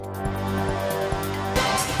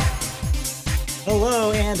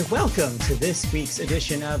Hello and welcome to this week's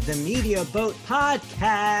edition of the Media Boat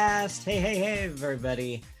Podcast. Hey,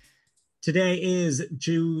 everybody. Today is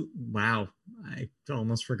June. Wow, I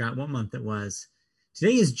almost forgot what month it was.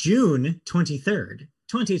 Today is June 23rd,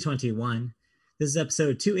 2021. This is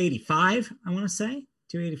episode 285, I want to say.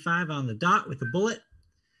 285 on the dot with a bullet.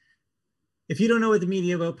 If you don't know what the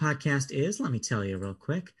Media Boat Podcast is, let me tell you real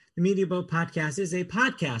quick. The Media Boat Podcast is a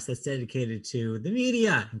podcast that's dedicated to the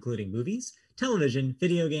media, including movies, television,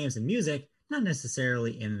 video games, and music, not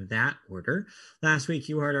necessarily in that order. Last week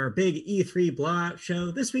you heard our big E3 blowout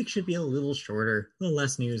show. This week should be a little shorter, a little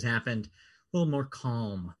less news happened, a little more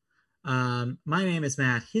calm. My name is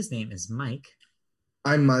Matt. His name is Mike.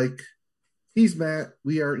 I'm Mike. He's Matt.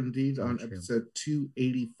 We are indeed on episode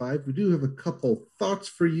 285. We do have a couple thoughts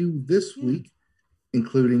for you this week,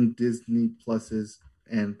 including Disney Plus's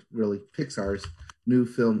and really Pixar's new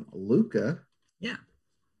film, Luca. Yeah.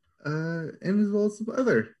 And as well as some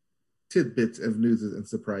other tidbits of news and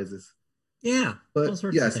surprises. Yeah. But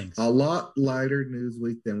yes, a lot lighter news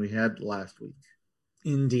week than we had last week.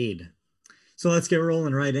 Indeed. So let's get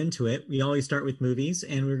rolling right into it. We always start with movies,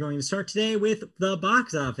 and we're going to start today with the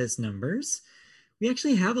box office numbers. We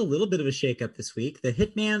actually have a little bit of a shakeup this week. The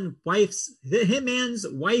Hitman's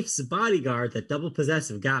Wife's Bodyguard, That Double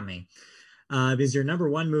Possessive got me. Is your number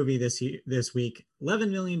one movie this week.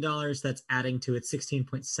 $11 million. That's adding to its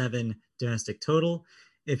 16.7 domestic total.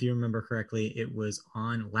 If you remember correctly, it was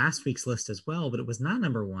on last week's list as well, but it was not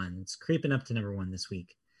number one. It's creeping up to number one this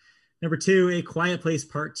week. Number two, A Quiet Place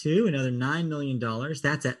Part 2, another $9 million.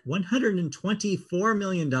 That's at $124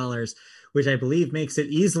 million, which I believe makes it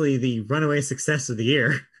easily the runaway success of the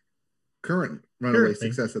year. Current runaway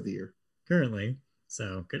success of the year. Currently.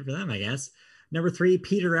 So good for them, I guess. Number three,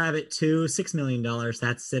 Peter Rabbit 2, $6 million.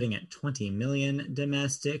 That's sitting at $20 million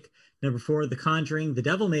domestic. Number four, The Conjuring, The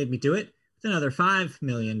Devil Made Me Do It, with another $5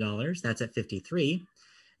 million. That's at 53.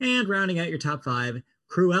 And rounding out your top five,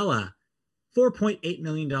 Cruella, $4.8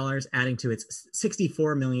 million, adding to its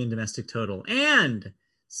 64 million domestic total. And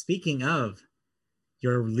speaking of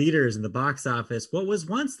your leaders in the box office, what was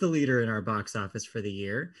once the leader in our box office for the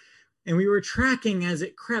year, and we were tracking as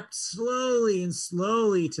it crept slowly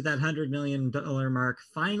to that $100 million mark,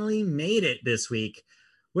 finally made it this week.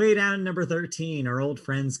 Way down number 13, our old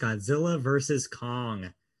friends Godzilla vs.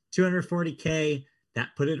 Kong. $240K,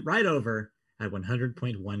 that put it right over at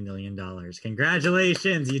 $100.1 million.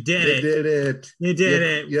 Congratulations, you did it. You did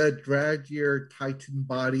it. You dragged your Titan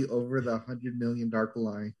body over the $100 million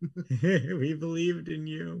line. We believed in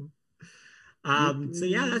you. So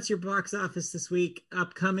yeah, that's your box office this week.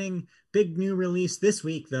 Upcoming big new release this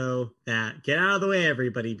week, though, that get out of the way,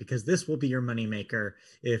 everybody, because this will be your moneymaker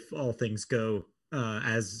if all things go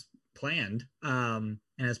as planned and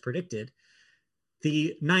as predicted.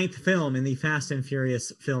 The 9th film in the Fast and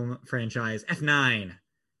Furious film franchise, F9.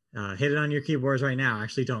 Hit it on your keyboards right now.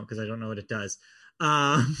 Actually, don't, because I don't know what it does.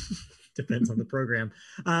 Depends on the program.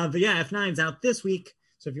 But yeah, F9's out this week.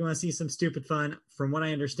 So if you want to see some stupid fun, from what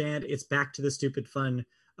I understand, it's back to the stupid fun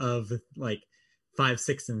of like 5,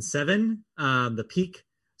 6, and 7, the peak.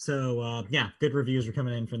 So yeah, good reviews are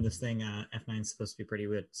coming in from this thing. F9 is supposed to be pretty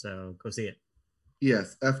good, so go see it.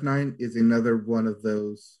 Yes, F9 is another one of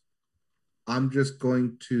those. I'm just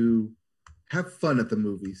going to have fun at the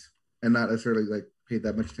movies and not necessarily like pay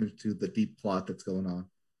that much attention to the deep plot that's going on.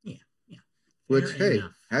 Yeah. Which,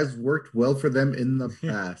 has worked well for them in the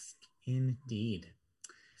past. Indeed.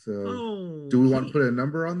 So, do we want to put a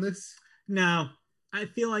number on this? No, I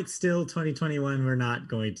feel like still 2021, we're not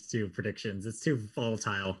going to do predictions. It's too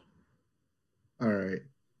volatile. All right.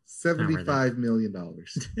 $75 million.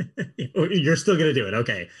 You're still going to do it.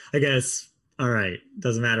 Okay. I guess. All right.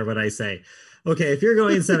 Doesn't matter what I say. Okay. If you're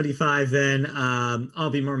going 75, then I'll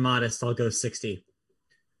be more modest. I'll go 60.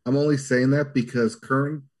 I'm only saying that because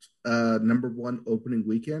current number one opening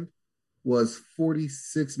weekend was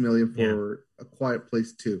 $46 million for A Quiet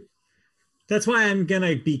Place 2. That's why I'm going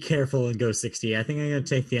to be careful and go 60. I think I'm going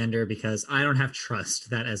to take the under because I don't have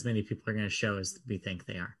trust that as many people are going to show as we think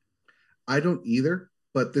they are. I don't either,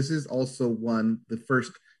 but this is also the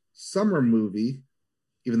first summer movie,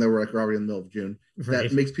 even though we're already in the middle of June,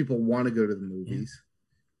 that makes people want to go to the movies.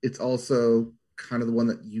 Yeah. It's also kind of the one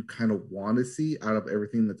that you kind of want to see out of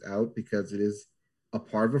everything that's out because it is a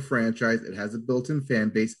part of a franchise. It has a built-in fan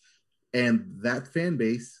base. And that fan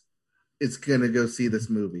base is going to go see this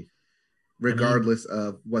movie, regardless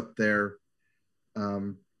of what their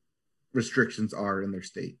restrictions are in their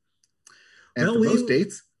state. And for most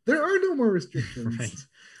states, there are no more restrictions. Right.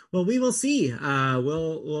 Well, we will see.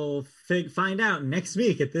 We'll find out next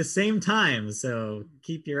week at this same time. So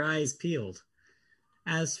keep your eyes peeled.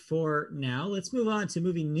 As for now, let's move on to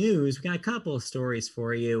movie news. We got a couple of stories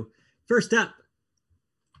for you. First up,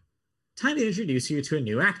 time to introduce you to a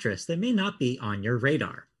new actress that may not be on your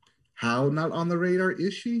radar. How not on the radar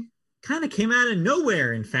is she? Kind of came out of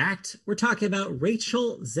nowhere, in fact. We're talking about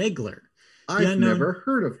Rachel Zegler. I've never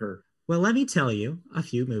heard of her. Well, let me tell you a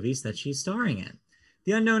few movies that she's starring in.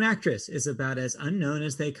 The Unknown Actress is about as unknown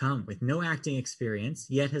as they come, with no acting experience,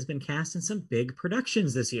 yet has been cast in some big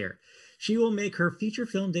productions this year. She will make her feature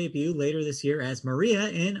film debut later this year as Maria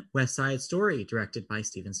in West Side Story, directed by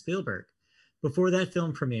Steven Spielberg. Before that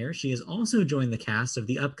film premiere, she has also joined the cast of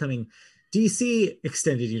the upcoming DC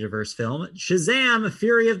Extended Universe film Shazam!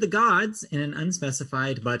 Fury of the Gods in an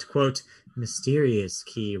unspecified but, quote, mysterious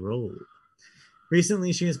key role.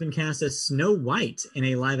 Recently, she has been cast as Snow White in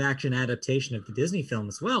a live-action adaptation of the Disney film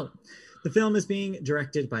as well. The film is being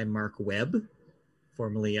directed by Mark Webb,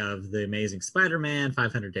 formerly of The Amazing Spider-Man,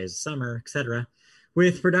 500 Days of Summer, etc.,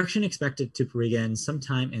 with production expected to begin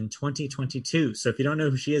sometime in 2022. So if you don't know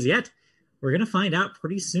who she is yet, we're going to find out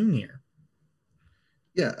pretty soon here.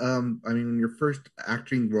 Yeah, I mean, your first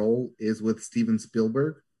acting role is with Steven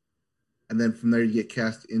Spielberg, and then from there you get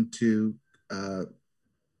cast into a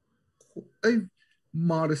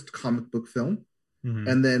modest comic book film,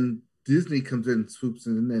 and then Disney comes in, swoops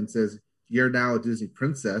in, and says, "You're now a Disney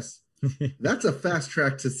princess." That's a fast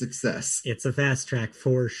track to success. It's a fast track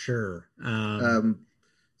for sure.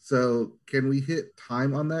 So can we hit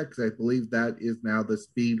time on that? Because I believe that is now the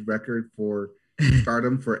speed record for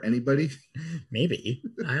stardom for anybody. Maybe.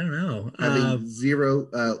 I don't know. Having zero,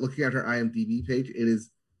 looking at her IMDb page, it is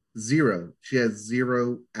 0. She has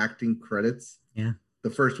 0 acting credits. Yeah. The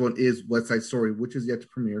first one is West Side Story, which is yet to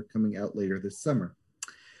premiere, coming out later this summer.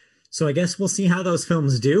 So I guess we'll see how those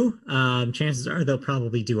films do. Chances are they'll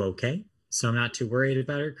probably do okay. So I'm not too worried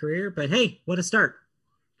about her career. But hey, what a start.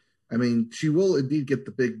 I mean, she will indeed get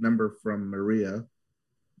the big number from Maria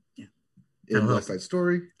in West Side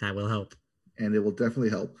Story. That will help. And it will definitely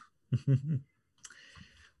help.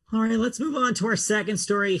 All right, let's move on to our second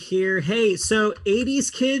story here. Hey, so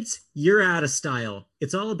 80s kids, you're out of style.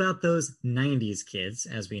 It's all about those 90s kids,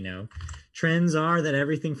 as we know. Trends are that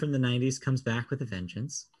everything from the 90s comes back with a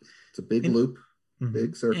vengeance. It's a big loop,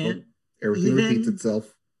 big circle. Everything repeats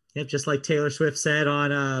itself. Yep, just like Taylor Swift said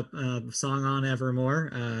on a song on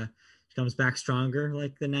Evermore, she comes back stronger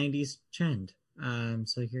like the 90s trend.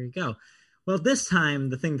 So here you go. Well, this time,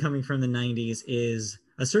 the thing coming from the 90s is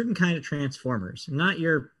a certain kind of Transformers, not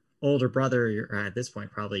your older brother, or at this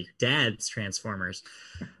point, probably your dad's Transformers,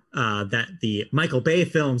 that the Michael Bay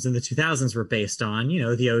films in the 2000s were based on, you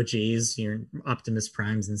know, the OGs, your Optimus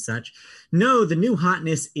Primes and such. No, the new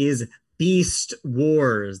hotness is Beast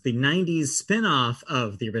Wars, the 90s spin-off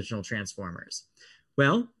of the original Transformers.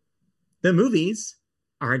 Well, the movies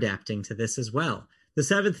are adapting to this as well. The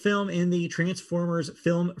 7th film in the Transformers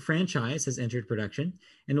film franchise has entered production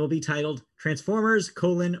and will be titled Transformers: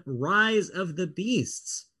 Rise of the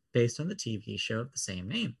Beasts, based on the TV show of the same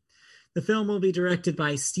name. The film will be directed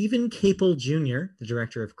by Stephen Caple Jr., the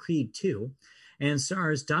director of Creed II, and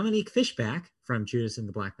stars Dominique Fishback from Judas and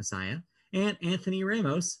the Black Messiah and Anthony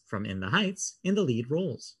Ramos from In the Heights in the lead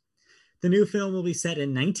roles. The new film will be set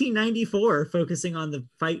in 1994, focusing on the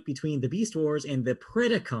fight between the Beast Wars and the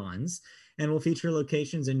Predacons, and will feature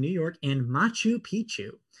locations in New York and Machu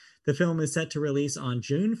Picchu. The film is set to release on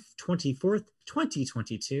June 24th,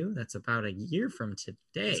 2022. That's about a year from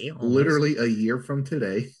today. Literally a year from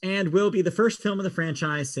today. And will be the first film of the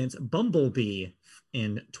franchise since Bumblebee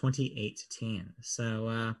in 2018.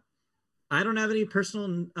 So I don't have any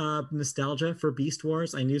personal nostalgia for Beast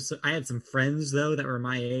Wars. I had some friends, though, that were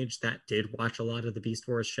my age that did watch a lot of the Beast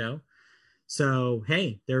Wars show. So,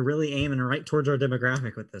 hey, they're really aiming right towards our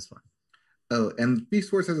demographic with this one. Oh, and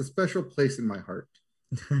Beast Wars has a special place in my heart.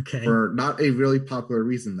 Okay. For not a really popular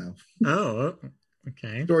reason, though. Oh,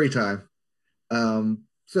 okay. Story time.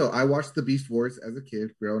 So I watched the Beast Wars as a kid,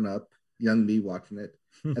 growing up, young me watching it.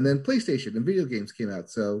 And then PlayStation and video games came out.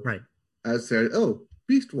 So right. I said, oh,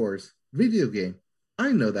 Beast Wars, video game.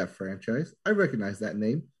 I know that franchise. I recognize that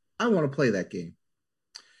name. I want to play that game.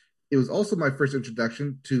 It was also my first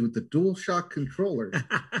introduction to the DualShock controller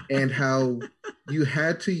and how you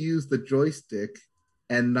had to use the joystick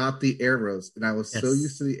and not the arrows. And I was so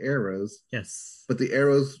used to the arrows. Yes. But the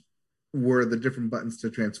arrows were the different buttons to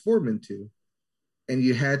transform into. And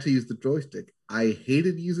you had to use the joystick. I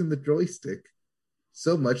hated using the joystick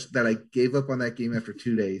so much that I gave up on that game after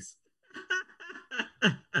 2 days.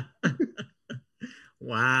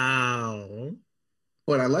 Wow.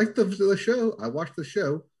 But I liked the show. I watched the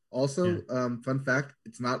show. Also, fun fact,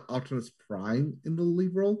 it's not Optimus Prime in the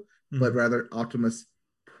lead role, but rather Optimus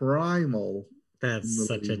Primal. That's in the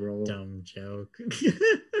such lead a role. dumb joke.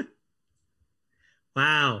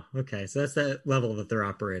 Wow. Okay, so that's the level that they're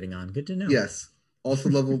operating on. Good to know. Yes. Also,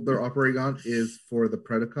 level they're operating on is for the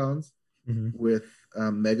Predacons Mm-hmm. with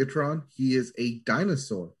Megatron. He is a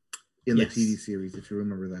dinosaur in the TV Yes. series, if you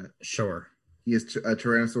remember that. Sure. He is a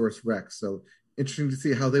Tyrannosaurus Rex. So interesting to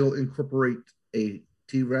see how they will incorporate a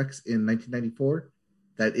T Rex in 1994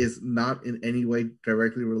 that is not in any way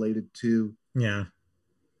directly related to Yeah.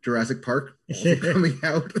 Jurassic Park, also coming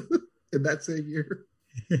out in that same year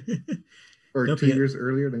or Don't two be years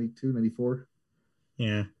earlier, 92, 94.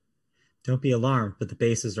 yeah. Don't be alarmed, but the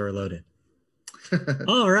bases are loaded.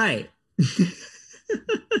 All right.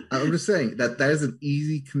 I'm just saying that is an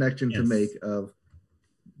easy connection to make Yes. of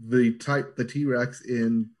the T Rex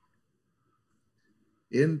in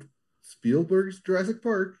Spielberg's Jurassic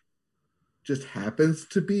Park just happens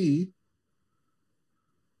to be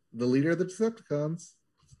the leader of the Decepticons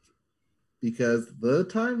because the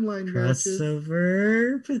timeline matches.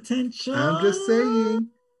 Crossover I'm just potential. saying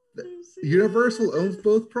that Universal owns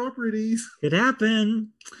both properties. Could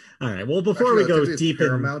happen. All right. Well, before Actually, we no, go technically it's deep in,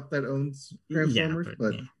 Paramount that owns yeah, Transformers, but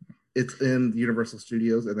but yeah, it's in Universal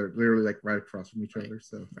Studios and they're literally like right across from each right, other.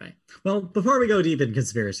 So right. Well, before we go deep in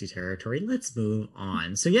conspiracy territory, let's move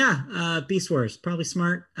on. So yeah, Beast Wars probably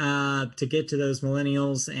smart to get to those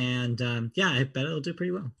millennials, and yeah, I bet it'll do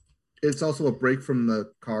pretty well. it's also a break from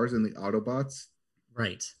the cars and the Autobots.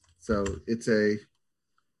 Right. So it's a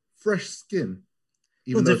fresh skin,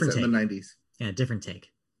 A little even though it's different set in the take. 90s. Yeah, different take.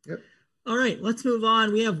 Yep. All right, let's move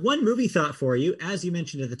on. We have one movie thought for you, as you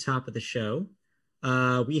mentioned at the top of the show.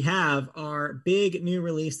 We have our big new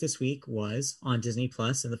release this week was on Disney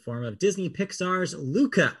Plus in the form of Disney Pixar's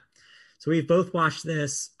Luca. So we've both watched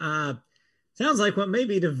this. Sounds like what may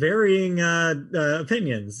be to varying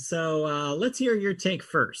opinions. So let's hear your take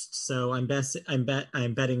first. So I'm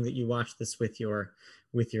betting that you watched this with your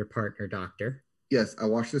partner, Doctor. Yes, I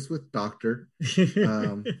watched this with Doctor.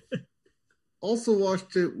 Um, also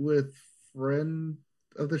watched it with friend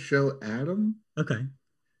of the show, Adam. Okay.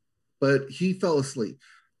 But he fell asleep.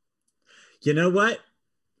 You know what?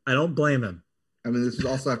 I don't blame him. I mean, this was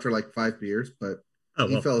also after like 5 beers, but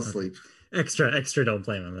he well, fell okay. asleep. Extra don't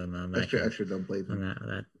blame him on that. Extra don't blame him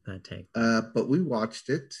on that take. But we watched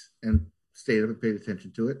it and stayed up and paid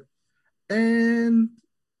attention to it, and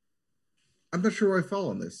I'm not sure where I fall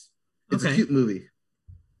on this. It's a cute movie.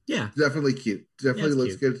 Yeah, definitely cute. Definitely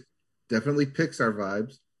looks cute. good. Definitely Pixar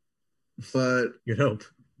vibes. But you'd hope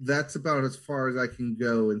that's about as far as I can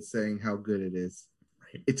go in saying how good it is.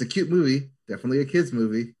 Right. It's a cute movie, definitely a kids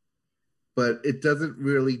movie, but it doesn't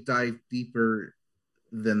really dive deeper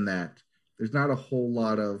than that. There's not a whole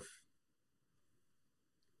lot of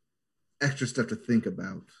extra stuff to think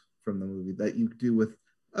about from the movie that you do with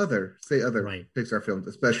other right. Pixar films,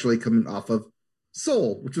 especially coming off of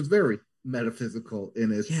Soul, which was very metaphysical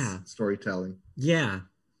in its storytelling. Yeah.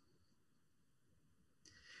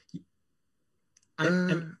 I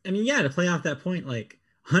mean, yeah, to play off that point, like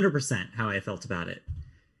 100% how I felt about it.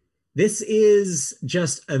 This is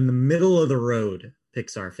just in the middle of the road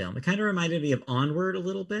Pixar film. It kind of reminded me of Onward a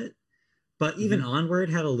little bit, but even Onward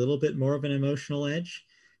had a little bit more of an emotional edge.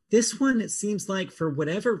 This one, it seems like for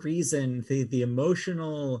whatever reason, the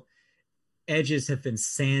emotional edges have been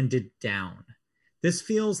sanded down. This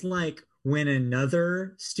feels like when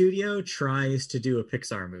another studio tries to do a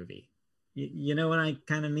Pixar movie. You know what I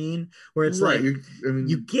kind of mean? Where it's right. Like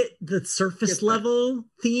you get the surface level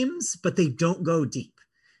themes, but they don't go deep.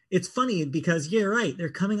 It's funny because you're right. They're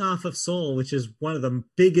coming off of Soul, which is one of the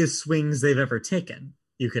biggest swings they've ever taken,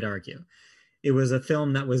 you could argue. It was a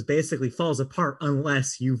film that was basically falls apart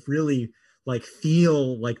unless you really like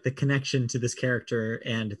feel like the connection to this character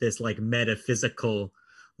and this like metaphysical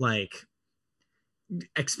like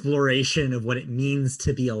exploration of what it means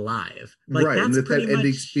to be alive. Like, right, and if that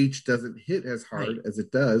ending speech doesn't hit as hard as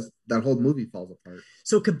it does, that whole movie falls apart.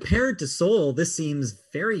 So compared to Soul, this seems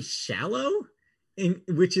very shallow,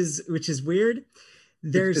 which is weird.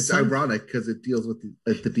 It's ironic because it deals with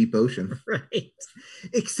the deep ocean, right?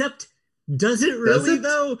 Except, does it really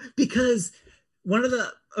though? Because one of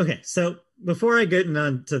the so before I get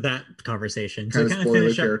into that conversation, kind of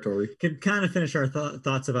finish territory, can kind of finish our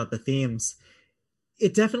thoughts about the themes.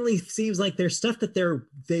 It definitely seems like there's stuff that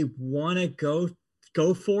they want to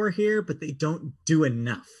go for here, but they don't do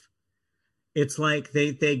enough. It's like they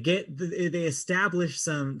establish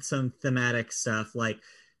some thematic stuff, like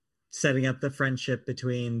setting up the friendship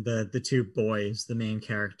between the two boys, the main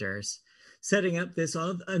characters, setting up this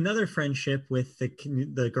another friendship with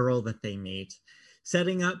the girl that they meet,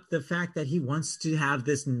 setting up the fact that he wants to have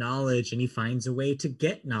this knowledge and he finds a way to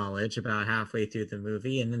get knowledge about halfway through the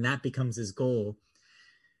movie, and then that becomes his goal.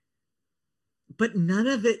 But none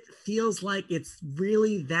of it feels like it's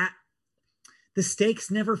really that. The stakes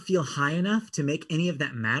never feel high enough to make any of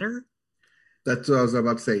that matter. That's what I was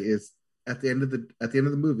about to say. Is at the end of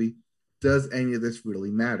the movie, does any of this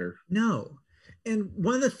really matter? No. And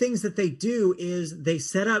one of the things that they do is they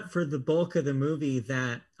set up for the bulk of the movie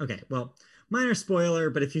that, okay, well, minor spoiler,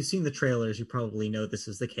 but if you've seen the trailers, you probably know this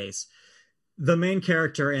is the case. The main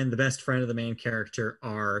character and the best friend of the main character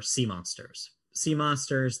are sea monsters. Sea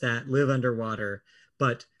monsters that live underwater,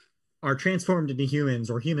 but are transformed into humans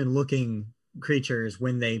or human looking creatures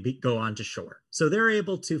when they go onto shore. So they're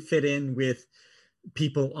able to fit in with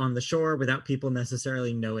people on the shore without people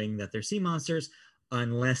necessarily knowing that they're sea monsters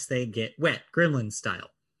unless they get wet, Gremlin style.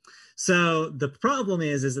 So the problem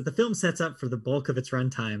is that the film sets up for the bulk of its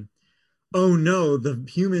runtime. Oh no, the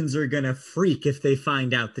humans are going to freak if they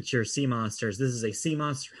find out that you're sea monsters. This is a sea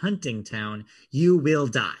monster hunting town. You will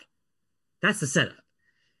die. That's the setup.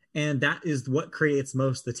 And that is what creates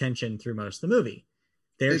most of the tension through most of the movie.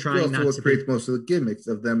 They're trying not to. What creates most of the gimmicks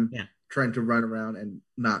of them trying to run around and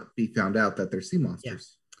not be found out that they're sea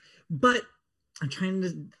monsters. Yeah. But I'm trying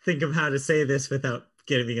to think of how to say this without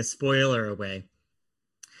giving a spoiler away.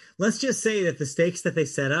 Let's just say that the stakes that they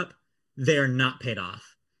set up, they're not paid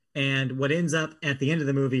off. And what ends up at the end of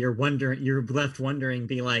the movie, you're left wondering,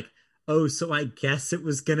 be like, oh, so I guess it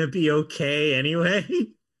was going to be okay anyway.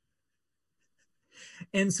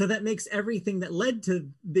 And so that makes everything that led to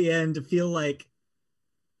the end feel like,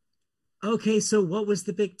 okay, so what was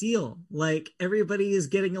the big deal? Like, everybody is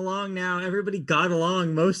getting along now. Everybody got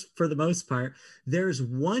along for the most part. There's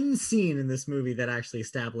one scene in this movie that actually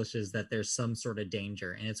establishes that there's some sort of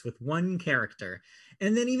danger, and it's with one character.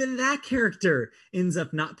 And then even that character ends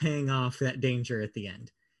up not paying off that danger at the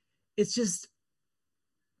end. It's just,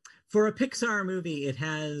 for a Pixar movie, it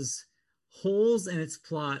has holes in its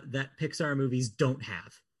plot that Pixar movies don't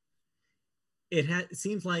have. It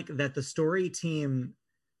seems like that the story team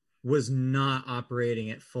was not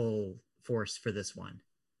operating at full force for this one.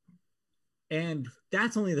 And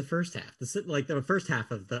that's only the first half. The first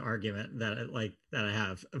half of the argument that I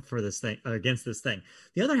have for this thing, against this thing.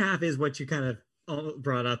 The other half is what you kind of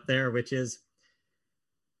brought up there, which is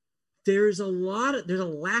there's a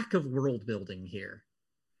lack of world building here.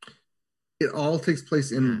 It all takes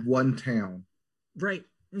place in one town. Right.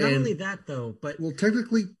 Not only that though, but well,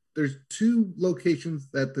 technically there's 2 locations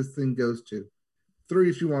that this thing goes to. 3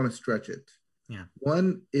 if you want to stretch it. Yeah.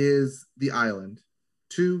 1 is the island.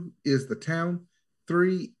 2 is the town.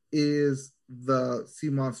 3 is the sea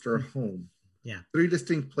monster home. Yeah. 3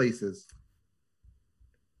 distinct places.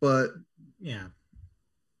 But yeah,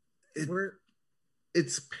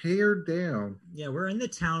 it's pared down. Yeah, we're in the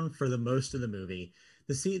town for the most of the movie.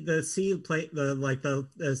 The scenes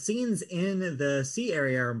in the sea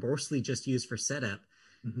area are mostly just used for setup.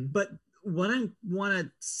 Mm-hmm. But what I want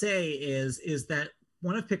to say is that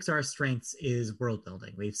one of Pixar's strengths is world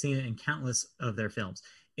building. We've seen it in countless of their films.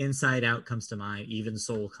 Inside Out comes to mind. Even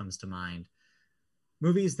Soul comes to mind.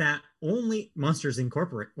 Movies that only Monsters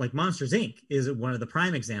Incorporate, like Monsters Inc. is one of the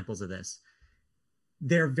prime examples of this.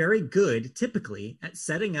 They're very good, typically, at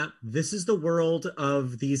setting up, this is the world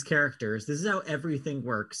of these characters. This is how everything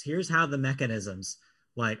works. Here's how the mechanisms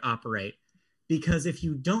operate. Because if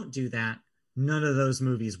you don't do that, none of those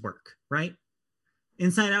movies work, right?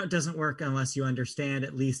 Inside Out doesn't work unless you understand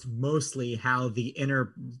at least mostly how the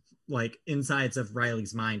inner insides of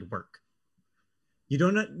Riley's mind work. You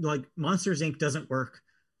don't Monsters Inc. doesn't work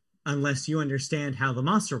unless you understand how the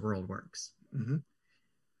monster world works. Mm-hmm.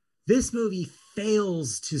 This movie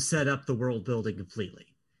fails to set up the world building completely.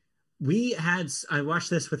 I watched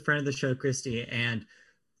this with friend of the show, Christy, and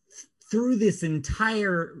through this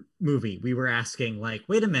entire movie, we were asking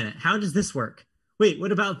wait a minute, how does this work? Wait,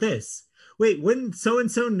 what about this? Wait, wouldn't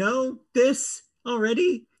so-and-so know this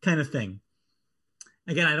already? Kind of thing.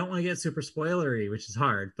 Again, I don't want to get super spoilery, which is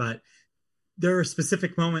hard, but there are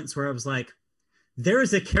specific moments where I was like, there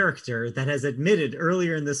is a character that has admitted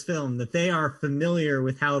earlier in this film that they are familiar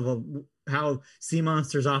with how sea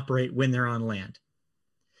monsters operate when they're on land.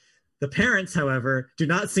 The parents, however, do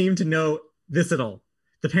not seem to know this at all.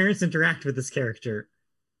 The parents interact with this character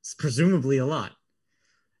presumably a lot.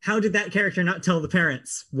 How did that character not tell the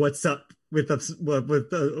parents what's up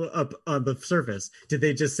up on the surface? Did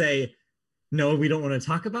they just say, no, we don't want to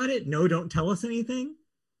talk about it? No, don't tell us anything?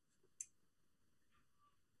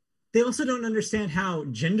 They also don't understand how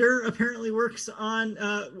gender apparently works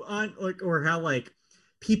or how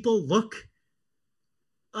people look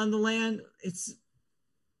on the land.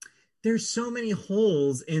 there's so many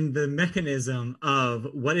holes in the mechanism of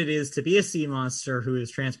what it is to be a sea monster who is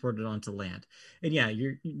transported onto land. And yeah,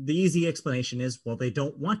 the easy explanation is, well, they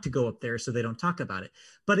don't want to go up there, so they don't talk about it.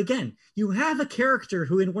 But again, you have a character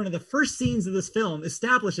who, in one of the first scenes of this film,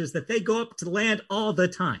 establishes that they go up to land all the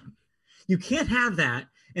time. You can't have that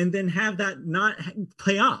and then have that not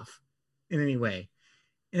pay off in any way.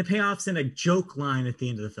 And it payoffs in a joke line at the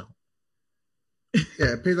end of the film.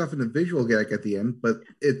 Yeah, it pays off in a visual gag at the end, but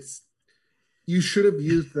it's you should have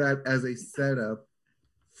used that as a setup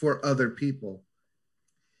for other people.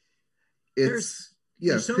 There's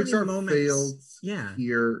so Pixar fails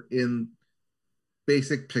here in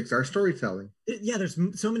basic Pixar storytelling. There's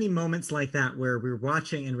so many moments like that where we're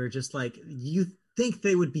watching and we're just like, you think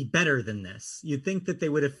they would be better than this. You'd think that they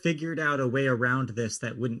would have figured out a way around this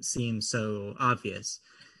that wouldn't seem so obvious.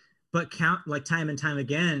 But like time and time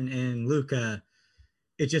again in Luca,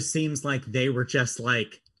 it just seems like they were just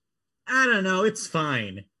like, I don't know, it's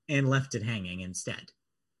fine, and left it hanging instead.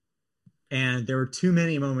 And there were too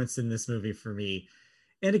many moments in this movie for me.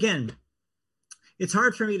 And again, it's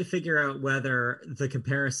hard for me to figure out whether the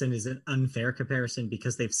comparison is an unfair comparison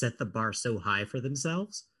because they've set the bar so high for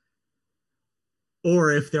themselves,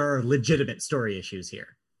 or if there are legitimate story issues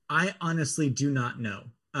here. I honestly do not know,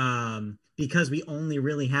 because we only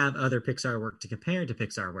really have other Pixar work to compare to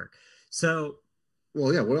Pixar work. So,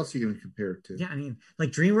 well, yeah, what else are you going to compare it to? Yeah, I mean,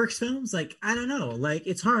 like DreamWorks films, like, I don't know. Like,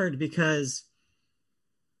 it's hard because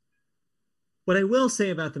what I will say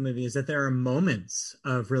about the movie is that there are moments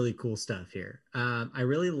of really cool stuff here. I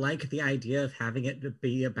really like the idea of having it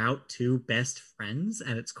be about two best friends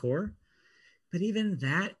at its core. But even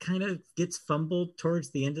that kind of gets fumbled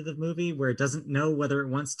towards the end of the movie where it doesn't know whether it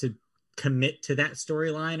wants to commit to that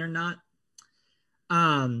storyline or not.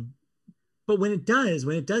 But when it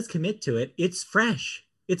does commit to it, it's fresh.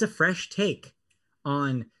 It's a fresh take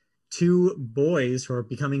on two boys who are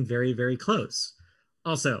becoming very, very close.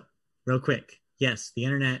 Also, real quick, yes, the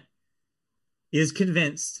internet is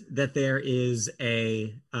convinced that there is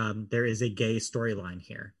a gay storyline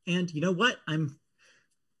here. And you know what? I'm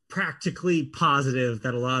practically positive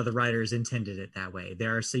that a lot of the writers intended it that way.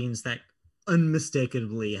 There are scenes that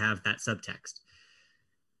unmistakably have that subtext.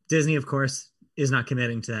 Disney, of course, is not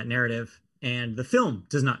committing to that narrative, and the film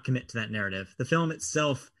does not commit to that narrative. The film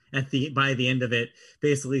itself, by the end of it,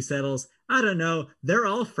 basically settles, I don't know, they're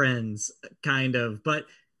all friends, kind of, but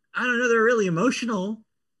I don't know, they're really emotional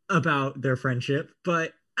about their friendship,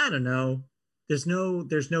 but I don't know. There's no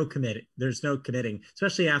committing,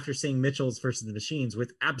 especially after seeing Mitchell's versus the Machines, which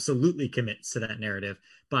absolutely commits to that narrative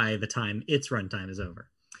by the time its runtime is over.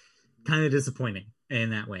 Kind of disappointing in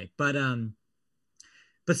that way. But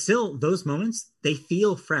still, those moments, they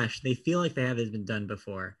feel fresh. They feel like they haven't been done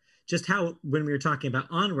before. Just how, when we were talking about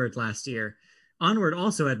Onward last year, Onward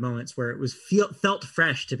also had moments where it was felt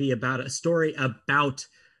fresh to be about a story about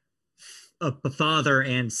a father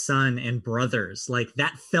and son and brothers. Like,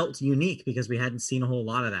 that felt unique because we hadn't seen a whole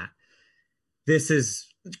lot of that. This is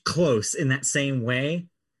close in that same way,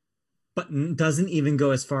 but doesn't even go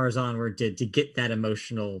as far as Onward did to get that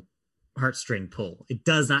emotional heartstring pull. It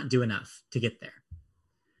does not do enough to get there.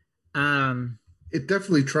 It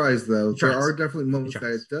definitely tries, though. There are definitely moments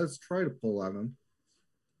that it does try to pull on them.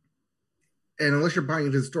 And unless you're buying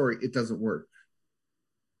into the story, it doesn't work.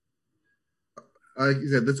 Like you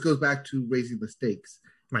said, this goes back to raising the stakes.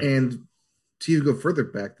 Right. And to even go further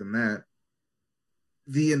back than that,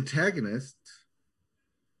 the antagonist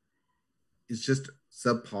is just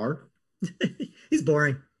subpar. He's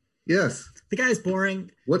boring. Yes. The guy's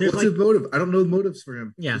boring. What's his motive? I don't know the motives for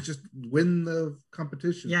him. Yeah. It's just win the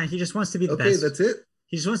competition. Yeah, he just wants to be the best. Okay, that's it.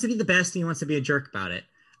 He just wants to be the best, and he wants to be a jerk about it.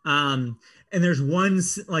 And there's one,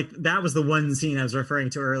 like, that was the one scene I was referring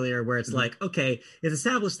to earlier where it's like, okay, it's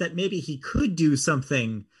established that maybe he could do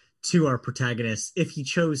something to our protagonist if he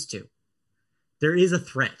chose to. There is a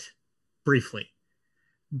threat, briefly.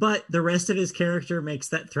 But the rest of his character makes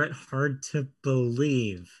that threat hard to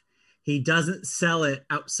believe. He doesn't sell it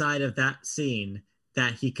outside of that scene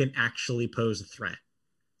that he can actually pose a threat.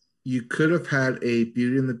 You could have had a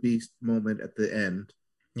Beauty and the Beast moment at the end.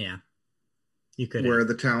 Yeah. You could where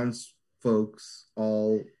the townsfolk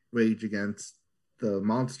all rage against the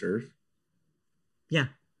monsters. Yeah.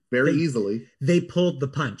 Very easily. They pulled the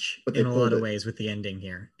punch in a lot of ways with the ending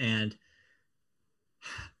here. And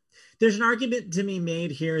there's an argument to be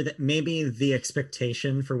made here that maybe the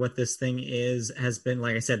expectation for what this thing is has been,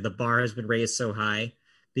 like I said, the bar has been raised so high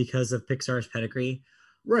because of Pixar's pedigree.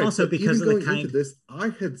 Right. Also, because of the kind into this, I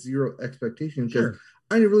had zero expectation because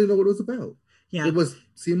I didn't really know what it was about. Yeah. It was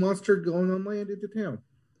sea monster going on land into town.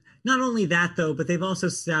 Not only that, though, but they've also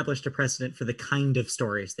established a precedent for the kind of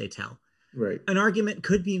stories they tell. Right. An argument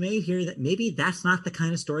could be made here that maybe that's not the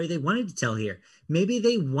kind of story they wanted to tell here. Maybe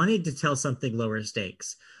they wanted to tell something lower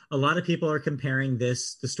stakes. A lot of people are comparing the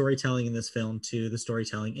storytelling in this film to the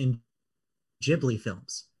storytelling in Ghibli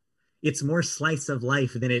films. It's more slice of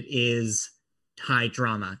life than it is high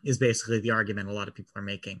drama, is basically the argument a lot of people are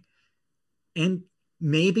making. And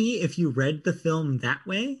maybe if you read the film that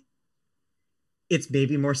way, it's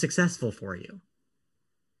maybe more successful for you.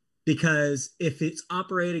 Because if it's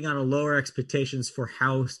operating on a lower expectations for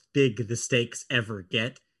how big the stakes ever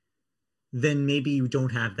get, then maybe you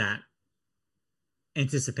don't have that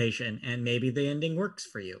anticipation and maybe the ending works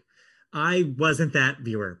for you. I wasn't that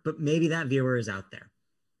viewer, but maybe that viewer is out there.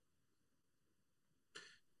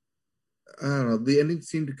 I don't know. The ending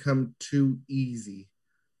seemed to come too easy.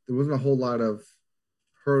 There wasn't a whole lot of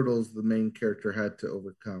hurdles the main character had to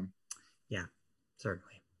overcome. Yeah, certainly.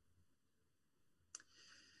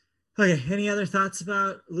 Okay, any other thoughts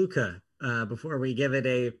about Luca before we give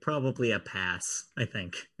it probably a pass, I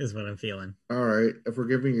think, is what I'm feeling. All right, if we're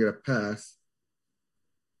giving it a pass,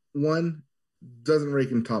 one doesn't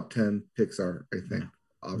rank in top 10 Pixar, I think, no,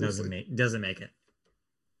 obviously. Doesn't make it.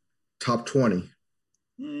 Top 20.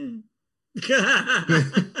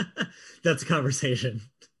 That's a conversation.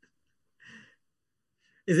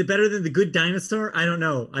 Is it better than The Good Dinosaur? I don't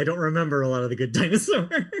know. I don't remember a lot of The Good Dinosaur.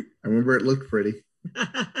 I remember it looked pretty.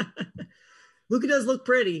 Luca does look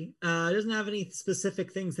pretty. It doesn't have any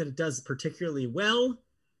specific things that it does particularly well,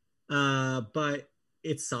 but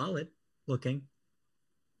it's solid looking.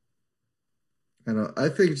 I know. I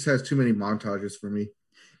think it just has too many montages for me.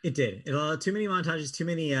 It did. Too many montages, too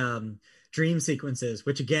many dream sequences,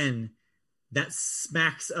 which again, that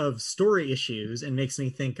smacks of story issues and makes me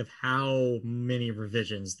think of how many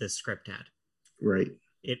revisions this script had. Right.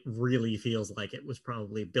 It really feels like it was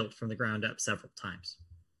probably built from the ground up several times.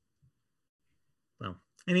 Well,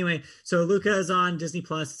 anyway, so Luca is on Disney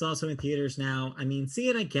Plus. It's also in theaters now. I mean, see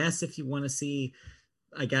it, I guess, if you want to see,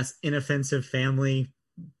 I guess, inoffensive family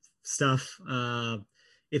stuff.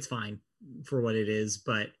 It's fine for what it is.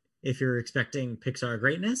 But if you're expecting Pixar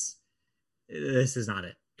greatness, this is not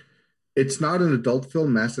it. It's not an adult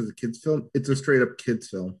film masked as a kid's film. It's a straight up kid's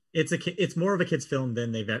film. It's more of a kid's film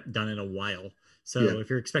than they've done in a while. So yeah. If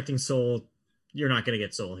you're expecting Soul, you're not going to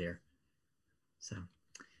get Soul here. So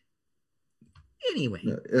anyway,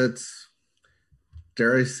 it's,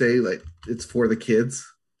 dare I say, like, it's for the kids.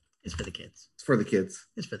 It's for the kids. It's for the kids.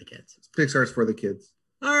 It's for the kids. Pixar's for the kids.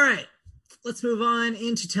 All right, let's move on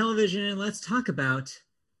into television and let's talk about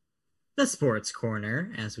the Sports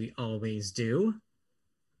Corner, as we always do.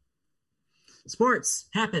 Sports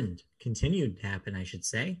continued to happen, I should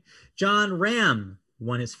say. Jon Rahm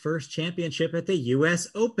won his first championship at the U.S.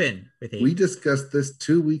 Open. We discussed this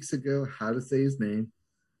 2 weeks ago, how to say his name,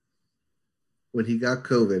 when he got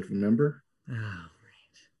COVID, remember? Oh,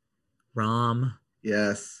 right. Rahm.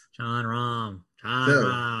 Yes. Jon Rahm.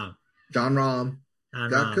 Jon Rahm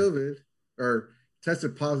got COVID, or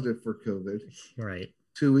tested positive for COVID. Right.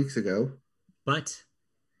 2 weeks ago.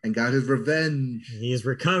 And got his revenge. He's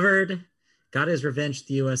recovered. Got his revenge at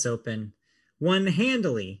the U.S. Open. Won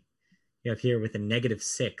handily. You have here with a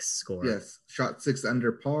 -6 score. Yes. Shot 6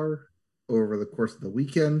 under par over the course of the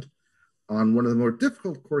weekend on one of the more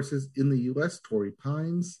difficult courses in the U.S., Torrey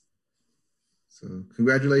Pines. So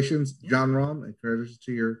congratulations, Jon Rahm, and congratulations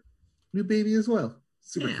to your new baby as well.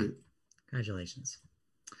 Super cute. Congratulations.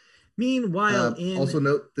 Meanwhile, also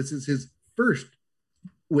note, this is his first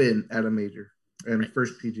win at a major and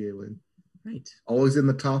first PGA win. Right. Always in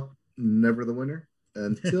the top, never the winner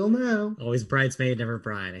until now. Always bridesmaid, never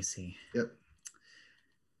bride, I see. Yep.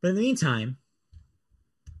 But in the meantime,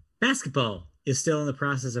 basketball is still in the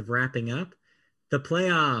process of wrapping up. The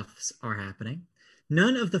playoffs are happening.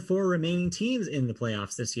 None of the 4 remaining teams in the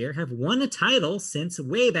playoffs this year have won a title since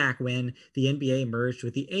way back when the NBA merged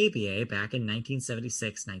with the ABA back in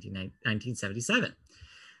 1976-1977.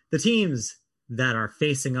 The teams that are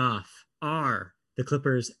facing off are the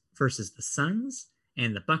Clippers versus the Suns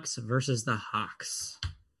and the Bucks versus the Hawks.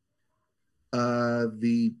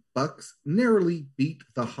 The Bucks narrowly beat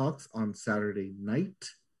the Hawks on Saturday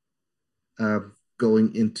night,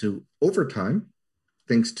 going into overtime,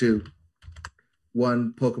 thanks to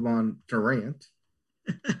one Pokemon Durant.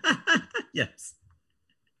 Yes.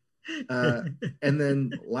 And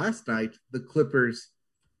then last night, the Clippers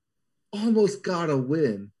almost got a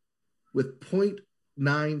win with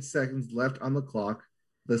 0.9 seconds left on the clock.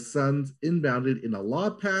 The Suns inbounded in a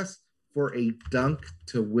lob pass for a dunk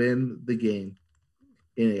to win the game.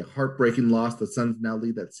 In a heartbreaking loss, the Suns now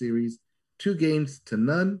lead that series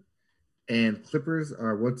 2-0. And Clippers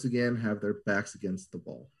are once again have their backs against the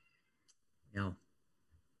ball. No.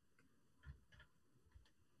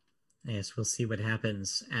 Yes, we'll see what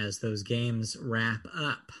happens as those games wrap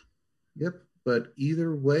up. Yep. But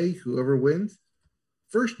either way, whoever wins,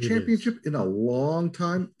 first championship in a long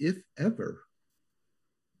time, if ever.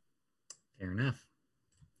 Fair enough.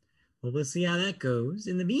 Well, we'll see how that goes.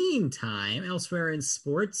 In the meantime, elsewhere in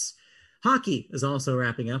sports, hockey is also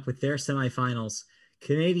wrapping up with their semifinals.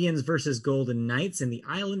 Canadiens versus Golden Knights and the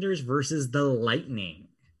Islanders versus the Lightning.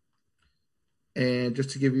 And just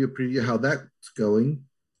to give you a preview of how that's going,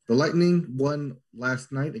 the Lightning won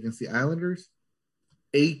last night against the Islanders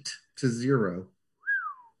 8-0.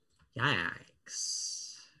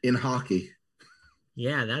 Yikes. In hockey.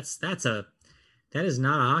 Yeah, that is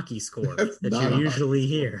not a hockey score that you usually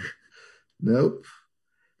hear. Nope.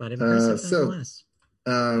 But impressive nonetheless.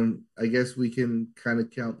 I guess we can kind of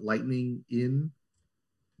count Lightning in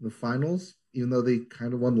the finals, even though they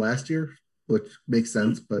kind of won last year, which makes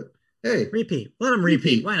sense. But hey, repeat. Let them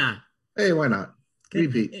repeat. Why not? Hey, why not?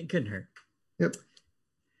 Repeat. It couldn't hurt. Yep.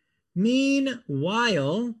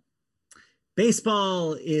 Meanwhile,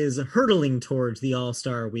 baseball is hurtling towards the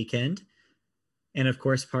All-Star weekend. And of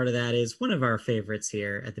course, part of that is one of our favorites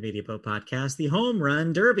here at the Media Boat Podcast, the Home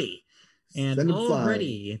Run Derby. And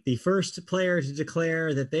already the first player to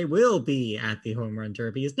declare that they will be at the Home Run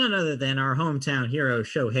Derby is none other than our hometown hero,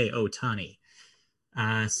 Shohei Ohtani.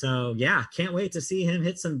 So, yeah, can't wait to see him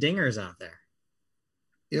hit some dingers out there.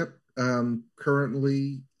 Yep.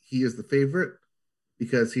 Currently, he is the favorite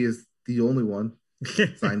because he is the only one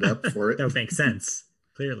signed up for it. That makes sense,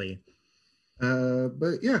 clearly.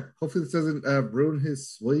 But yeah, hopefully this doesn't ruin his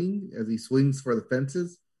swing as he swings for the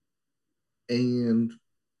fences. And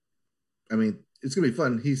I mean, it's gonna be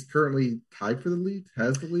fun. He's currently tied for the lead.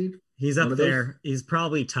 Has the lead? He's up there. He's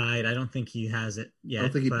probably tied. I don't think he has it yet. I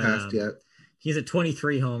don't think he passed yet. He's at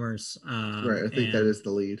 23 homers. Right. I think that is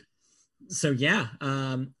the lead. So yeah,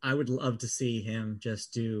 I would love to see him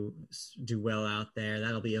just do well out there.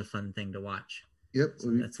 That'll be a fun thing to watch. Yep.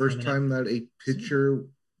 So first time that a pitcher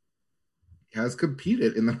has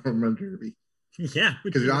competed in the Home Run Derby. Yeah,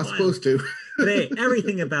 because you're not supposed to. But hey,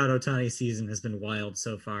 everything about Ohtani's season has been wild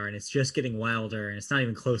so far, and it's just getting wilder, and it's not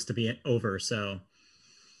even close to being over. So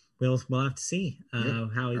we'll have to see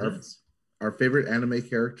how he does. Our favorite anime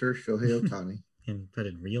character, Shohei Ohtani, but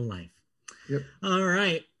in real life. Yep. All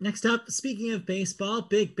right. Next up, speaking of baseball,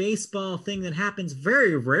 big baseball thing that happens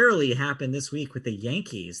very rarely happened this week with the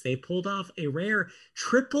Yankees. They pulled off a rare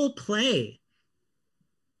triple play.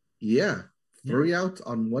 Yeah, 3 outs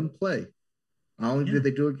on one play. Not only did they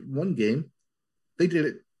do it in one game, they did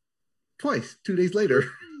it twice, 2 days later.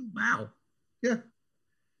 Wow. Yeah.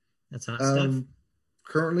 That's hot stuff.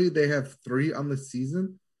 Currently, they have 3 on the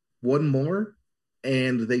season, 1 more,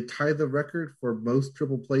 and they tie the record for most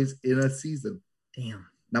triple plays in a season. Damn.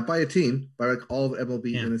 Not by a team, by like all of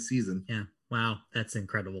MLB in a season. Yeah. Wow. That's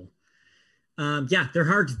incredible. They're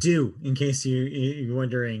hard to do in case you're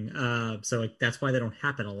wondering. So that's why they don't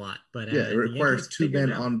happen a lot. But it requires 2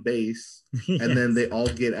 men on base, yes. And then they all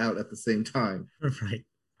get out at the same time. Right.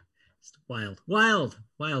 Just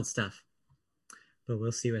wild stuff. But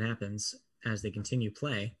we'll see what happens as they continue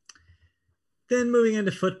play. Then moving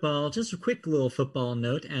into football, just a quick little football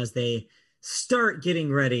note as they start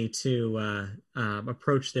getting ready to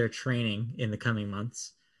approach their training in the coming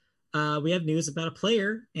months. We have news about a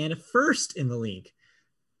player and a first in the league.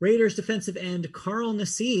 Raiders defensive end Carl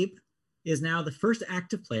Nassib is now the first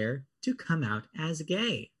active player to come out as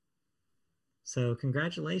gay. So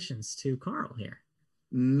congratulations to Carl here.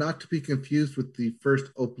 Not to be confused with the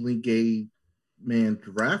first openly gay man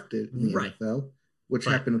drafted in the NFL, which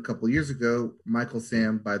happened a couple years ago, Michael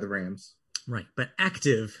Sam by the Rams. Right, but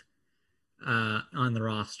active on the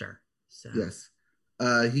roster. So. Yes.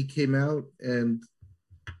 He came out and...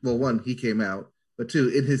 Well, 1, he came out, but 2,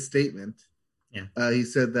 in his statement, he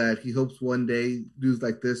said that he hopes one day news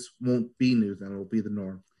like this won't be news and it will be the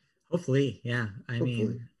norm. Hopefully, yeah. I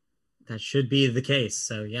mean, that should be the case.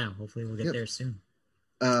 So, yeah, hopefully we'll get there soon.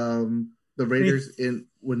 The Raiders,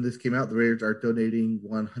 when this came out, the Raiders are donating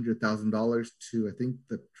 $100,000 to, I think,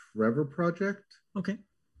 the Trevor Project. Okay.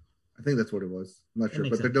 I think that's what it was. I'm not sure,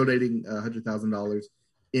 but they're donating $100,000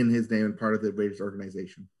 in his name and part of the Raiders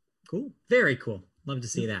organization. Cool. Very cool. Love to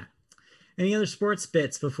see that. Any other sports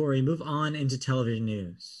bits before we move on into television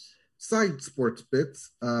news? Side sports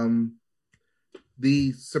bits.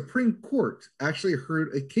 The Supreme Court actually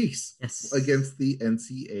heard a case against the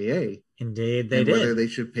NCAA. Indeed, they did. Whether they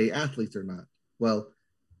should pay athletes or not. Well,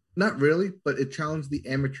 not really, but it challenged the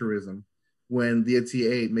amateurism when the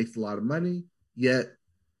NCAA makes a lot of money, yet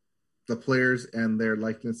the players and their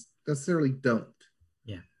likeness necessarily don't.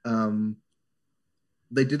 Yeah.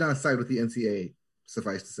 They did not side with the NCAA,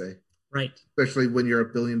 suffice to say. Right. Especially when you're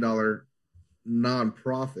 $1 billion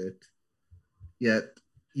nonprofit, yet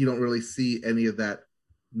you don't really see any of that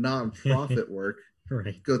nonprofit work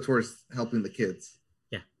right. go towards helping the kids.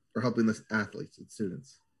 Yeah. Or helping the athletes and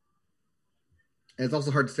students. And it's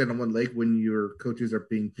also hard to stand on one leg when your coaches are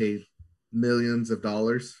being paid millions of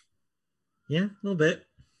dollars. Yeah, a little bit.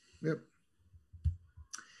 Yep.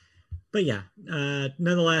 But yeah,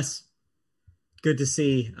 nonetheless, good to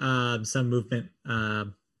see some movement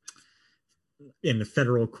in the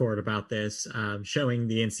federal court about this, showing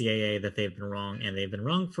the NCAA that they've been wrong, and they've been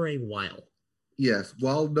wrong for a while. Yes,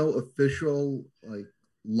 while no official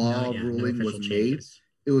law ruling was made,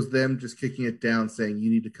 it was them just kicking it down, saying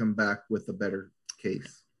you need to come back with a better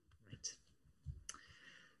case. Right.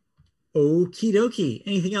 Okie dokie.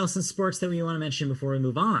 Anything else in sports that we want to mention before we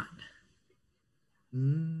move on?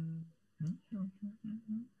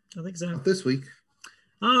 I think so. Not this week.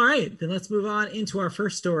 All right, then let's move on into our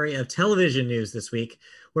first story of television news this week,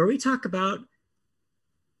 where we talk about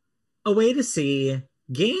a way to see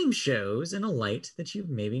game shows in a light that you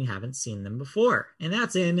maybe haven't seen them before. And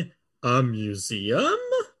that's in a museum.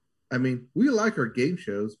 I mean, we like our game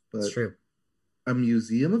shows, but it's true. A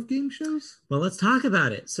museum of game shows? Well, let's talk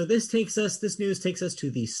about it. So this news takes us to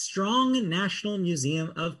the Strong National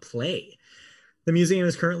Museum of Play. The museum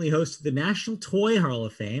is currently host to the National Toy Hall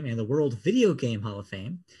of Fame and the World Video Game Hall of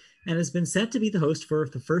Fame, and has been set to be the host for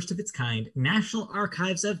the first of its kind National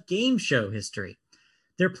Archives of Game Show history.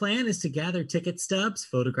 Their plan is to gather ticket stubs,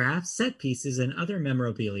 photographs, set pieces, and other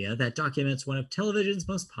memorabilia that documents one of television's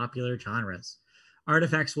most popular genres.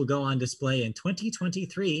 Artifacts will go on display in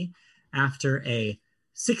 2023 after a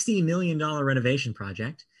 $60 million renovation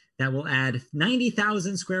project that will add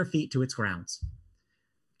 90,000 square feet to its grounds.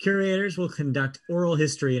 Curators will conduct oral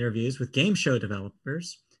history interviews with game show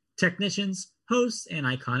developers, technicians, hosts, and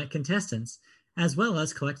iconic contestants, as well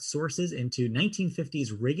as collect sources into the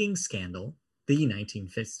 1950s rigging scandal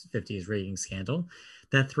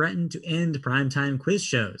that threatened to end primetime quiz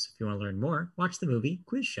shows. If you want to learn more, watch the movie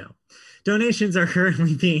Quiz Show. Donations are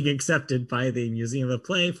currently being accepted by the Museum of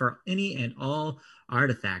Play for any and all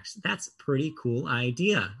artifacts. That's a pretty cool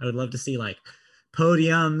idea. I would love to see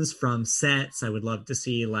podiums from sets. I would love to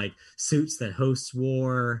see suits that hosts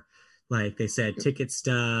wore, like they said, ticket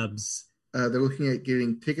stubs. They're looking at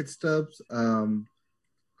getting ticket stubs,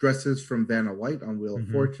 dresses from Vanna White on Wheel of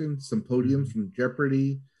Fortune, some podiums from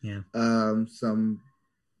Jeopardy. Yeah.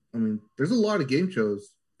 There's a lot of game shows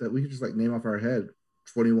that we could just name off our head.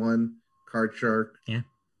 21, Card Shark. Yeah.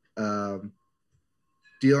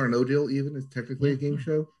 Deal or No Deal even is technically a game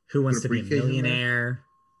show. Who Wants to Be a Millionaire?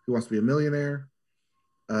 Who Wants to Be a Millionaire?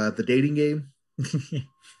 The Dating Game.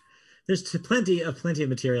 There's plenty of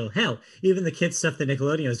material. Hell, even the kids stuff that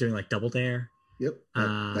Nickelodeon is doing, like Double Dare. Yep,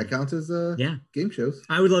 that counts as game shows.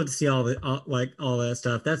 I would love to see all that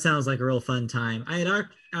stuff. That sounds like a real fun time. I had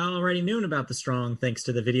already known about the Strong thanks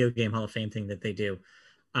to the Video Game Hall of Fame thing that they do.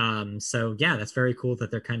 So yeah, that's very cool that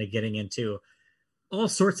they're kind of getting into all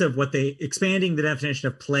sorts of expanding the definition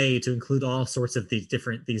of play to include all sorts of these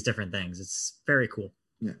different things. It's very cool.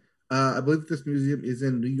 Yeah. I believe this museum is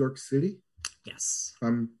in New York City. Yes. If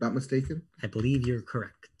I'm not mistaken. I believe you're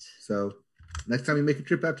correct. So next time you make a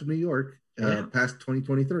trip out to New York, past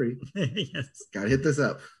 2023, yes, gotta hit this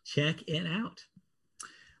up. Check it out.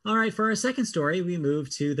 All right, for our second story, we move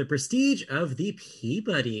to the prestige of the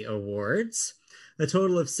Peabody Awards. A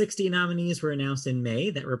total of 60 nominees were announced in May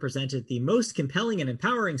that represented the most compelling and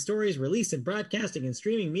empowering stories released in broadcasting and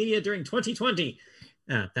streaming media during 2020.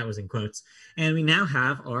 That was in quotes. And we now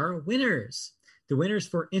have our winners. The winners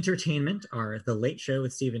for entertainment are The Late Show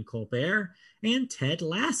with Stephen Colbert and Ted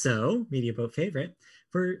Lasso, Media Boat favorite.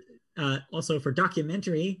 Also for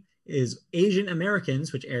documentary is Asian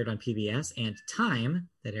Americans, which aired on PBS, and Time,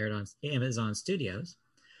 that aired on Amazon Studios.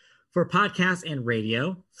 For podcast and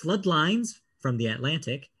radio, Floodlines from The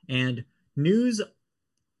Atlantic, and news.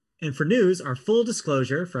 And for news are Full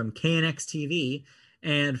Disclosure from KNX TV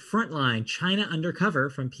and Frontline China Undercover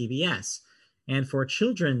from PBS. And for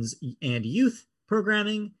children's and youth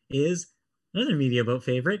programming is another Media Boat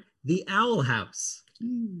favorite, The Owl House.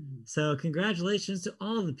 So congratulations to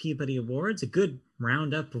all the Peabody Awards. A good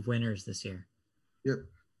roundup of winners this year. Yep.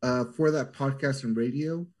 For that podcast and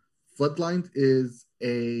radio, Floodlines is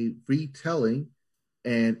a retelling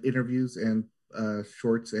and interviews and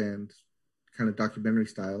shorts and kind of documentary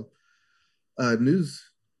style news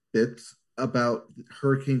bits about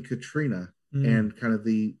Hurricane Katrina and kind of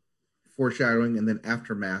the foreshadowing and then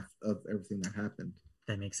aftermath of everything that happened.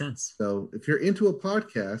 That makes sense. So if you're into a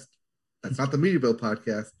podcast, that's not the Media Boat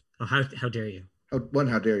podcast. Oh, how dare you? One,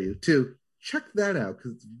 how dare you? Two, check that out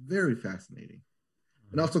because it's very fascinating.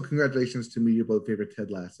 And also, congratulations to me, your both favorite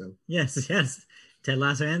Ted Lasso. Yes, yes. Ted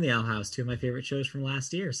Lasso and The Owl House, two of my favorite shows from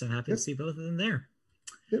last year. So I'm happy to see both of them there.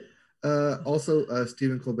 Yep. Also,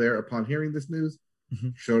 Stephen Colbert, upon hearing this news,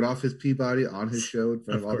 showed off his Peabody on his show in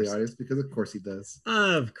front of all the audience because, of course, he does.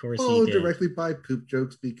 Of course, Followed directly by poop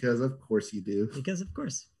jokes because, of course, you do. Because, of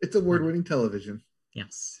course, it's award-winning television.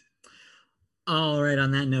 Yes. All right.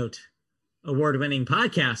 On that note, award-winning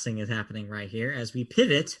podcasting is happening right here as we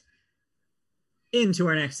pivot into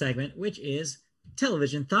our next segment, which is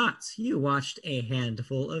television thoughts. You watched a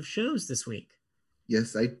handful of shows this week.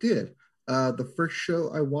 Yes, I did. The first show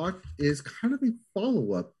I watched is kind of a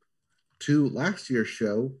follow-up to last year's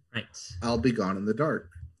show, right? I'll Be Gone in the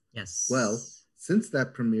Dark. Yes. Well, since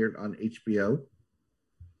that premiered on HBO,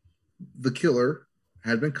 the killer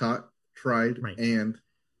had been caught, tried, and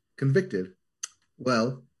convicted.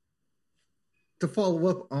 Well, to follow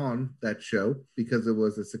up on that show, because it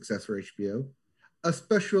was a success for HBO, a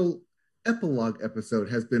special epilogue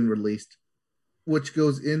episode has been released, which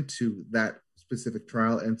goes into that specific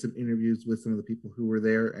trial and some interviews with some of the people who were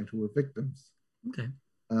there and who were victims. Okay.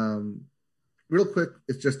 Real quick,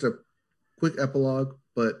 it's just a quick epilogue,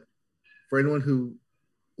 but for anyone who,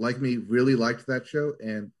 like me, really liked that show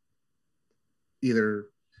and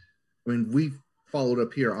we followed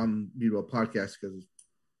up here on Meanwhile Podcast because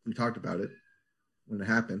we talked about it when it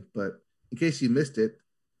happened, but in case you missed it,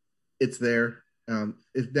 it's there.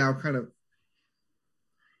 It now kind of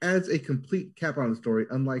adds a complete cap on the story,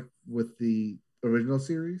 unlike with the original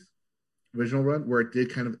run, where it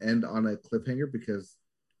did kind of end on a cliffhanger because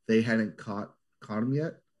they hadn't caught him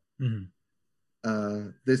yet. Mm-hmm.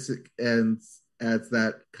 This adds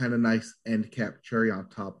that kind of nice end cap cherry on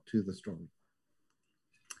top to the story.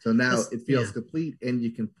 So now it feels complete, and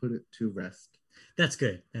you can put it to rest. That's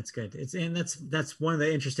good. That's one of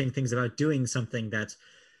the interesting things about doing something that's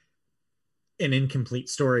an incomplete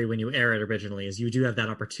story when you air it originally is you do have that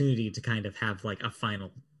opportunity to kind of have like a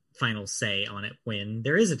final say on it when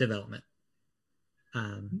there is a development.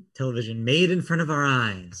 Television made in front of our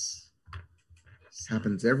eyes.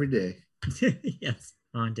 Happens every day. Yes,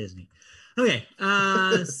 on Disney. Okay,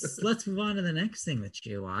 let's move on to the next thing that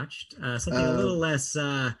you watched. Something a little less,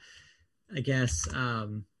 I guess,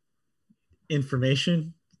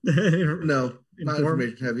 information. No, not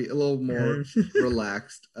information heavy. A little more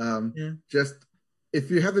relaxed. Just if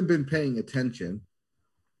you haven't been paying attention,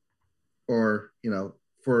 or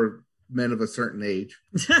for men of a certain age,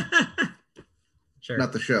 sure,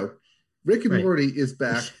 not the show. Rick and Morty is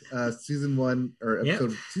back. Season 1 or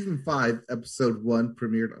season 5, episode 1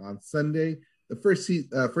 premiered on Sunday. The first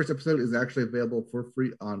episode is actually available for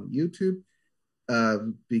free on YouTube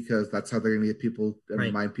because that's how they're going to get people and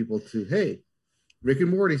remind people to, hey, Rick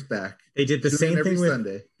and Morty's back. They did the same thing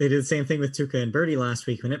Sunday. They did the same thing with Tuca and Birdie last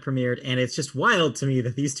week when it premiered, and it's just wild to me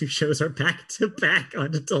that these two shows are back to back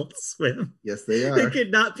on Adult Swim. Yes, they are. They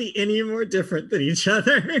could not be any more different than each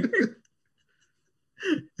other.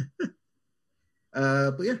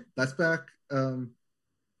 But yeah, that's back.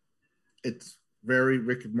 It's very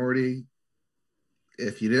Rick and Morty.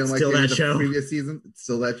 If you didn't like the previous season, it's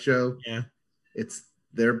still that show. Yeah, it's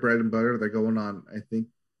their bread and butter. They're going on. I think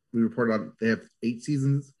we reported on they have 8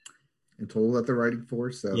 seasons in total that they're writing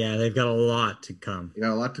for. So yeah, they've got a lot to come. They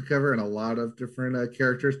got a lot to cover and a lot of different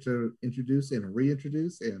characters to introduce and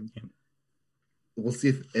reintroduce, and we'll see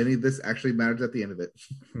if any of this actually matters at the end of it.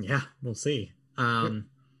 Yeah, we'll see.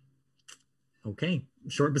 Okay,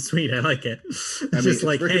 short but sweet. I like it. Just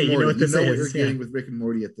like, hey, you know what this is. What you're getting with Rick and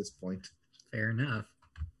Morty at this point. Fair enough.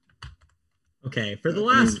 Okay, for the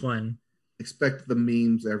last one, expect the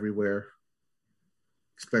memes everywhere.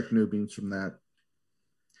 Expect new memes from that.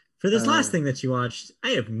 For this last thing that you watched, I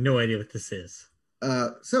have no idea what this is.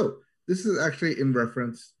 So this is actually in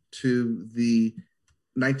reference to the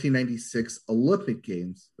 1996 Olympic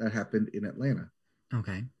Games that happened in Atlanta.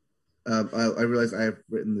 Okay. I realize I have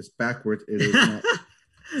written this backwards. It is not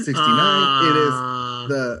 69. It is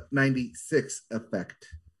the 96 effect.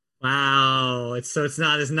 Wow. It's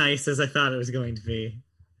not as nice as I thought it was going to be.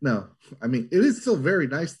 No. I mean, it is still very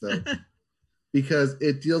nice, though, because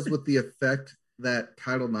it deals with the effect that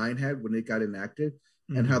Title IX had when it got enacted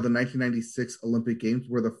and how the 1996 Olympic Games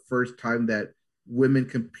were the first time that women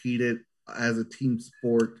competed as a team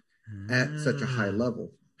sport at such a high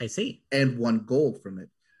level. I see. And won gold from it.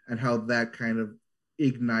 And how that kind of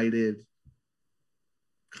ignited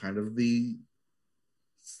kind of the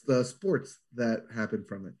sports that happened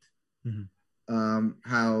from it.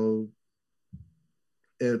 How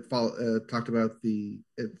it talked about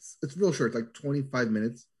it's real short, it's like 25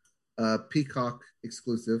 minutes Peacock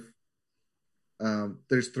exclusive.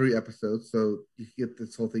 There's 3 episodes, so you can get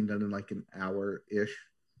this whole thing done in like an hour ish.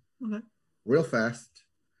 Okay. Real fast.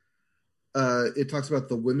 It talks about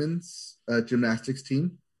the women's gymnastics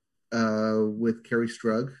team with Carrie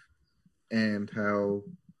Strug and how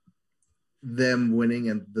them winning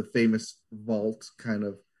and the famous vault kind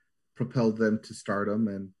of propelled them to stardom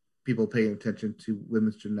and people paying attention to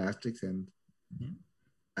women's gymnastics, and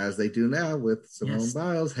as they do now with Simone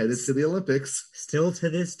Biles headed to the Olympics. Still to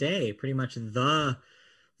this day, pretty much the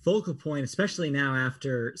focal point, especially now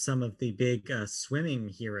after some of the big swimming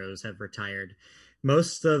heroes have retired.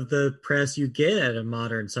 Most of the press you get at a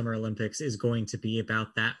modern Summer Olympics is going to be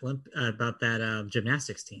about that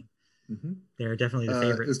gymnastics team. Mm-hmm. They're definitely the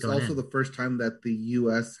favorites. It's also the first time that the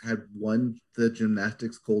U.S. had won the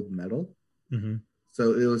gymnastics gold medal. Mm-hmm.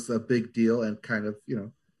 So it was a big deal, and kind of,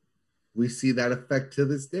 we see that effect to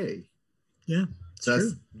this day. Yeah, that's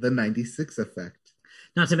true. The 96 effect.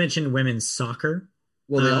 Not to mention women's soccer.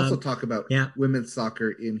 Well, they also talk about women's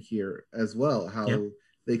soccer in here as well, how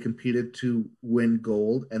they competed to win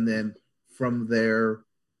gold, and then from there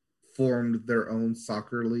formed their own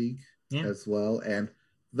soccer league as well, and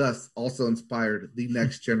thus also inspired the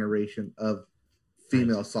next generation of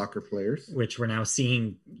female soccer players, which we're now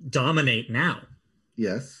seeing dominate now.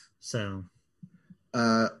 Yes. So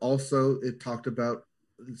also it talked about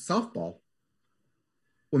softball,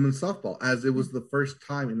 women's softball, as it was the first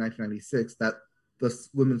time in 1996 that the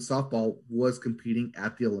women's softball was competing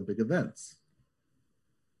at the Olympic events,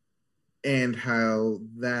 and how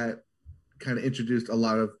that kind of introduced a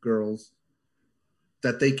lot of girls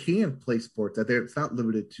that they can play sports, that it's not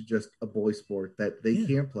limited to just a boy sport, that they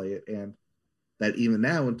can play it, and that even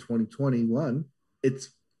now in 2021, it's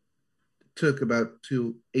took about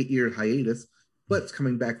 8-year hiatus, but it's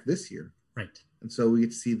coming back this year. Right. And so we get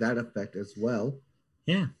to see that effect as well.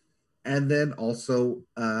 Yeah. And then also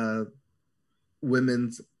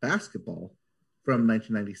women's basketball from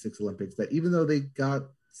 1996 Olympics, that even though they got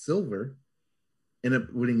silver, ended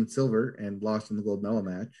up winning in silver and lost in the gold medal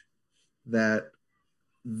match, that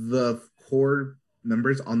the core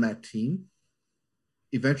members on that team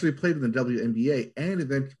eventually played in the WNBA,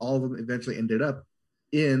 and all of them eventually ended up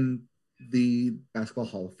in the Basketball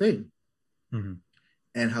Hall of Fame. Mm-hmm.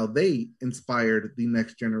 And how they inspired the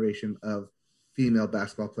next generation of female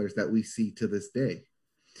basketball players that we see to this day.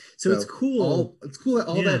 So it's cool. It's cool that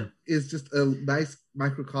all that is just a nice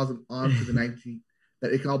microcosm onto the 19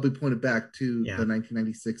 that it can all be pointed back to the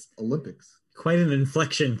 1996 Olympics. Quite an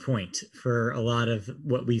inflection point for a lot of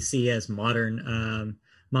what we see as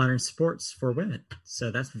modern sports for women.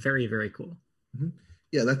 So that's very, very cool. Mm-hmm.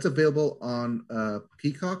 Yeah, that's available on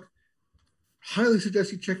Peacock. Highly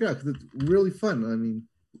suggest you check it out because it's really fun. I mean,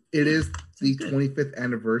 it is the 25th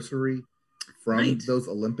anniversary from those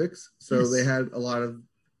Olympics. So they had a lot of,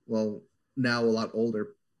 now a lot older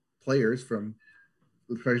players from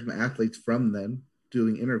professional athletes from then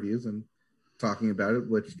doing interviews and talking about it,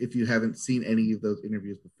 which if you haven't seen any of those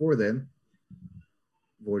interviews before then,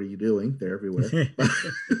 what are you doing? They're everywhere.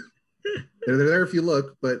 They're there if you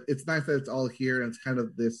look, but it's nice that it's all here, and it's kind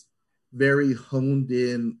of this very honed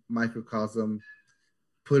in microcosm,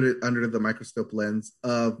 put it under the microscope lens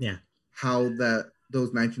of how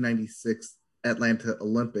those 1996 Atlanta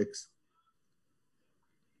Olympics,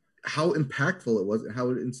 how impactful it was and how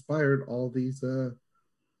it inspired all these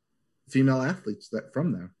female athletes that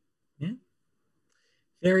from there. Yeah.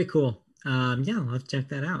 Very cool. I'll have to check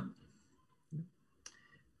that out.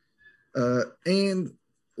 And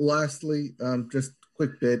lastly, just a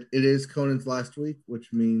quick bit, it is Conan's last week,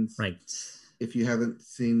 which means if you haven't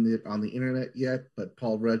seen it on the internet yet, but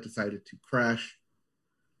Paul Rudd decided to crash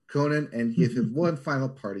Conan and give him one final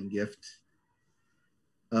parting gift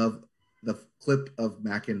of the clip of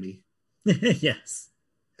Mac and Me. Yes.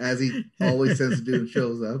 As he always tends to do and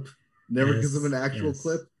shows up. Never gives him an actual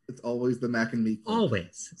clip. It's always the Mac and Me clip.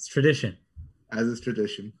 Always. It's tradition. As is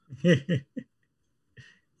tradition.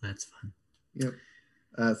 That's fun. Yep.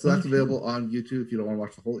 So that's available on YouTube if you don't want to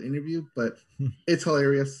watch the whole interview, but it's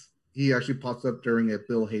hilarious. He actually pops up during a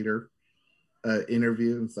Bill Hader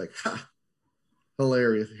interview, and it's like,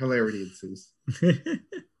 hilarious. Hilarity ensues.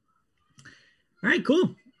 All right,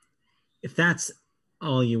 cool. If that's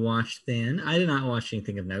all you watched, then I did not watch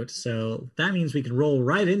anything of note, so that means we can roll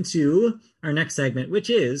right into our next segment, which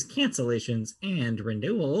is cancellations and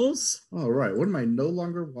renewals. All right, what am I no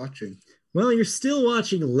longer watching? Well, you're still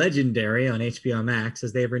watching Legendary on HBO Max,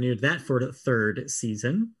 as they have renewed that for the 3rd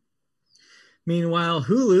season. Meanwhile,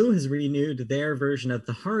 Hulu has renewed their version of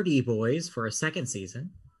The Hardy Boys for a 2nd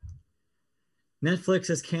season. Netflix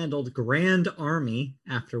has canceled Grand Army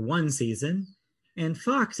after 1 season. And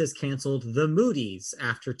Fox has canceled The Moody's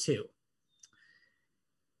after 2.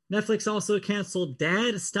 Netflix also canceled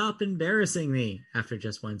Dad, Stop Embarrassing Me after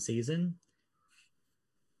just 1 season.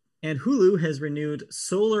 And Hulu has renewed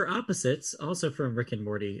Solar Opposites, also from Rick and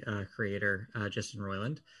Morty creator Justin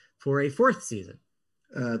Roiland, for a 4th season.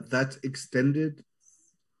 That's extended.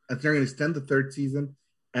 They're going to extend the 3rd season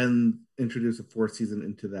and introduce a 4th season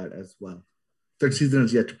into that as well. 3rd season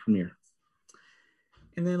is yet to premiere.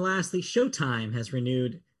 And then lastly, Showtime has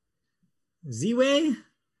renewed Z-Way.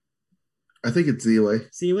 I think it's Z-Way.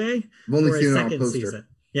 Z-Way? I've only seen it on a poster. Season.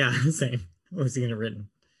 Yeah, same. I've seen it written.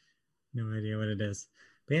 No idea what it is.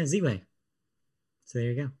 But yeah, Z-Way. So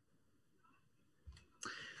there you go.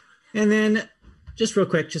 And then, just real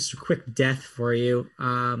quick, just a quick death for you.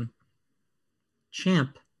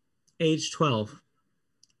 Champ, age 12,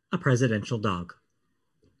 a presidential dog.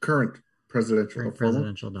 Current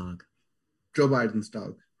presidential dog. Joe Biden's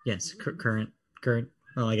dog. Yes, current.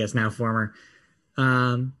 Well, I guess now former.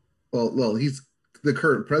 Well, he's the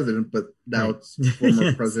current president, but now right. It's former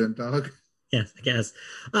yes. president dog. Yes, I guess.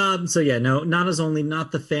 So yeah, no, not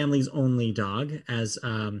the family's only dog, as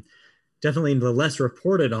definitely the less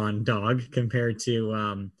reported on dog compared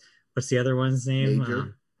to what's the other one's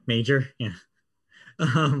name? Major. Yeah.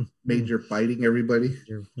 Major biting everybody.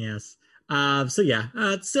 Major, yes. So yeah,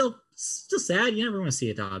 it's still sad. You never want to see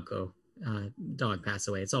a dog pass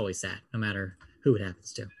away. It's always sad, no matter who it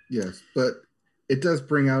happens to. Yes, but it does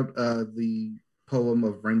bring out the poem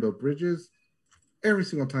of Rainbow Bridges every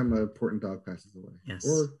single time an important dog passes away. Yes.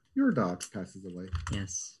 Or your dog passes away.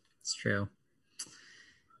 Yes, it's true.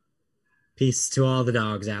 Peace to all the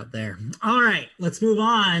dogs out there. All right, let's move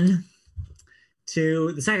on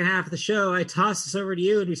to the second half of the show. I toss this over to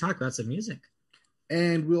you and we talk about some music.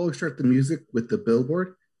 And we always start the music with the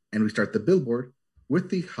Billboard, and we start the Billboard with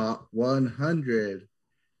the Hot 100.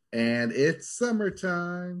 And it's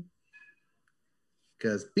summertime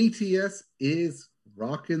because BTS is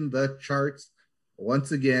rocking the charts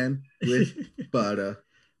once again with Butter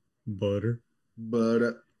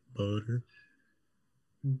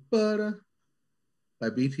by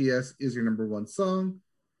BTS is your number 1 song.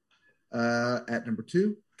 At number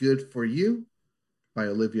 2, Good For You by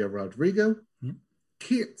Olivia Rodrigo. Yep.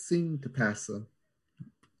 Can't seem to pass them.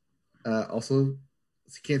 Also,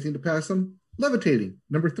 can't seem to pass them. Levitating,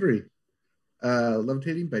 number 3.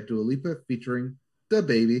 Levitating by Dua Lipa featuring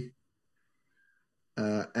DaBaby.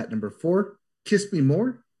 At number 4, Kiss Me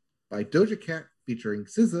More by Doja Cat featuring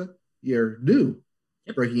SZA. You're new,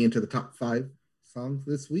 breaking into the top 5 songs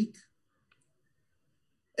this week.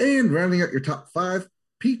 And rounding out your top 5,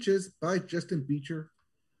 Peaches by Justin Bieber.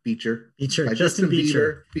 By Justin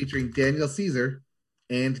Bieber featuring Daniel Caesar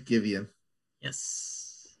and Giveon.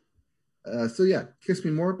 Yes. So yeah, Kiss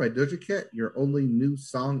Me More by Doja Cat, your only new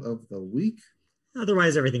song of the week.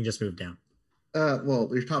 Otherwise, everything just moved down. Well,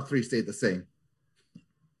 your top 3 stayed the same.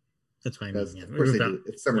 That's what I mean. Yeah. Of course they do.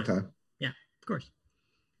 It's summertime. Yeah, of course.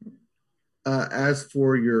 As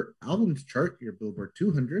for your albums chart, your Billboard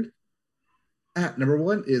 200, at number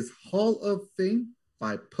 1 is Hall of Fame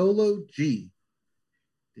by Polo G.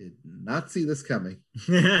 Did not see this coming.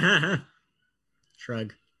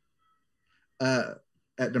 Shrug. At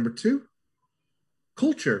number 2,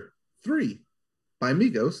 Culture 3 by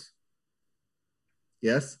Migos.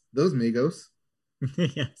 Yes, those Migos.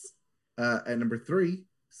 Yes. At number 3,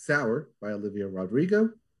 Sour by Olivia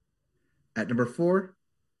Rodrigo. At number 4,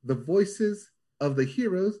 The Voices of the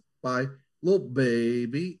Heroes by Lil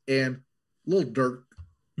Baby and Lil Durk.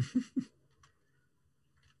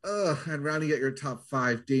 And rounding out your top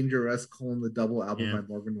 5, Dangerous, the double album by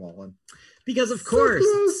Morgan Wallen. Because of course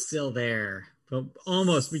it's still there. But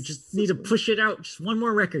almost. We just need to push it out. Just one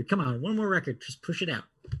more record. Come on, one more record. Just push it out.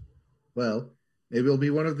 Well, maybe it'll be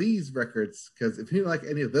one of these records, because if you like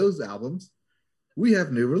any of those albums, we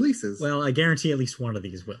have new releases. Well, I guarantee at least one of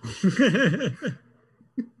these will.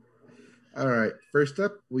 All right. First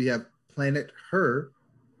up, we have Planet Her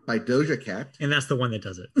by Doja Cat. And that's the one that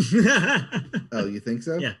does it. Oh, you think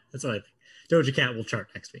so? Yeah, that's what I think. Doja Cat will chart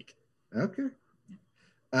next week. Okay.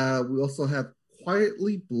 We also have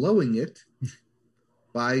Quietly Blowing It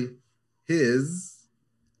by his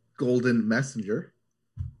Golden Messenger.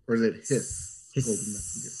 Or is it his Golden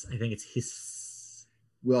Messenger? I think it's his.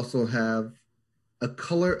 We also have A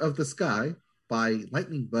Color of the Sky by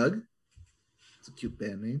Lightning Bug. It's a cute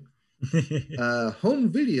band name.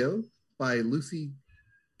 Home Video by Lucy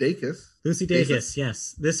Dacus. Lucy Dacus,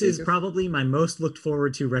 yes. This is probably my most looked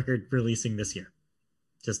forward to record releasing this year.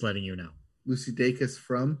 Just letting you know. Lucy Dacus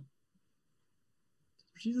from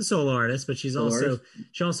she's a solo artist, but she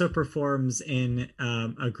also performs in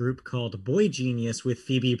a group called Boy Genius with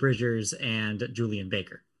Phoebe Bridgers and Julian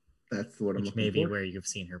Baker. That's what I'm which looking may be for. where you've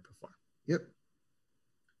seen her perform. Yep.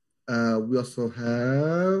 We also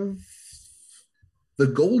have The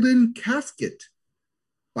Golden Casket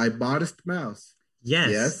by Modest Mouse.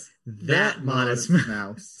 Yes, that Modest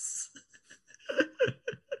Mouse.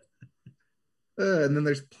 And then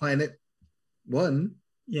there's Planet One.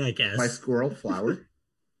 Yeah, I guess. By Squirrel Flower.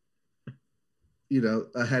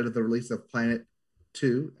 Ahead of the release of Planet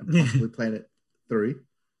 2 and possibly Planet 3.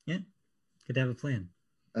 Yeah, could have a plan.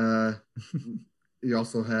 You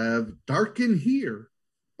also have Dark in Here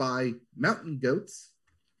by Mountain Goats.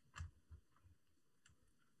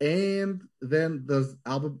 And then the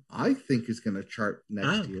album I think is going to chart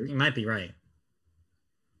next year. You might be right.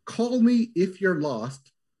 Call Me If You're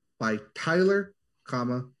Lost by Tyler,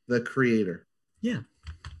 the Creator. Yeah.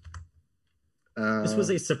 This was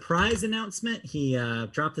a surprise announcement. He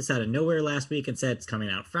dropped this out of nowhere last week and said it's coming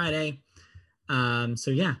out Friday. So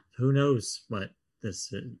yeah, who knows what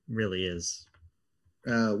this really is.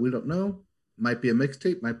 We don't know. Might be a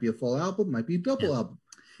mixtape, might be a full album, might be a double album.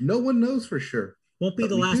 No one knows for sure. Won't be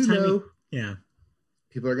the last time.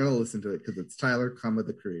 People are going to listen to it because it's Tyler,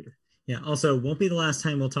 the Creator. Yeah. Also, won't be the llast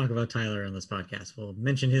time we'll talk about Tyler on this podcast. We'll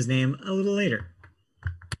mention his name a little later.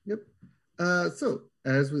 Yep. So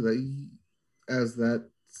as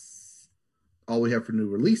that's all we have for new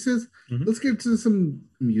releases, let's get to some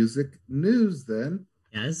music news then.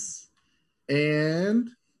 Yes. And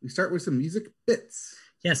we start with some music bits.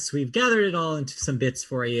 Yes, we've gathered it all into some bits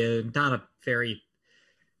for you. Not a very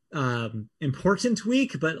important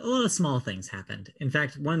week, but a lot of small things happened. In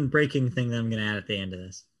fact, one breaking thing that I'm going to add at the end of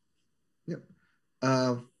this. Yep.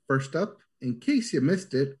 First up, in case you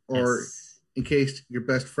missed it, or in case your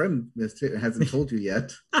best friend missed it and hasn't told you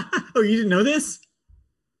yet. Oh, you didn't know this?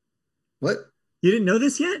 What? You didn't know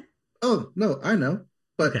this yet? Oh, no, I know.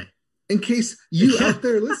 But in case you out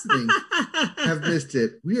there listening have missed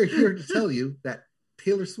it, we are here to tell you that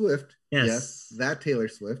Taylor Swift, yes, that Taylor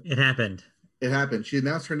Swift. It happened. She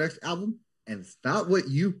announced her next album, and it's not what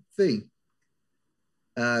you think.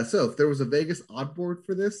 So if there was a Vegas odd board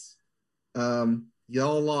for this,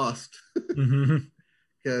 y'all lost.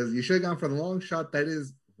 Because you should have gone for the long shot. That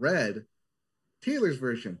is Red, Taylor's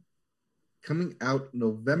version, coming out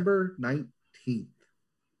November 19th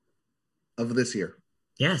of this year.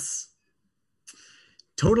 Yes.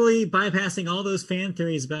 Totally bypassing all those fan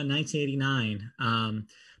theories about 1989.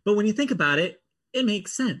 But when you think about it, it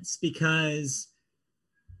makes sense because,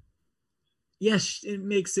 yes, it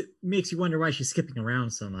makes you wonder why she's skipping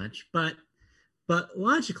around so much. But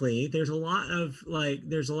logically, there's a lot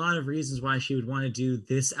of reasons why she would want to do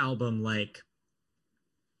this album, like,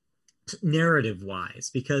 narrative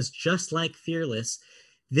wise, because just like Fearless,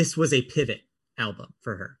 this was a pivot album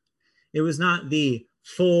for her. It was not the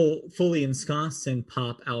fully ensconced in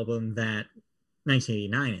pop album that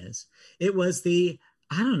 1989 is. It was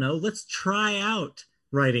let's try out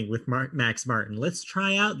writing with Max Martin. Let's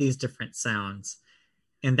try out these different sounds.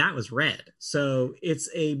 And that was Red. So it's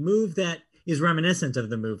a move that is reminiscent of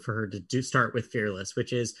the move for her to start with Fearless,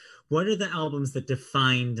 which is, what are the albums that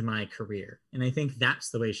defined my career? And I think that's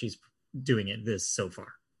the way she's doing it this so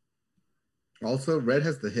far. Also, Red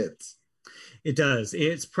has the hits. It does.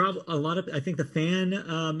 It's probably I think the fan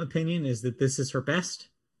opinion is that this is her best.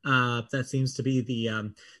 That seems to be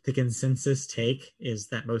the consensus take, is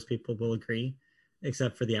that most people will agree,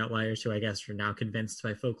 except for the outliers who I guess are now convinced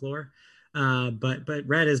by Folklore. But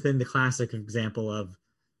Red has been the classic example of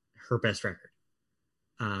her best record.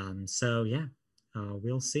 So yeah,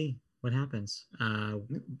 we'll see what happens.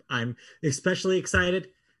 I'm especially excited.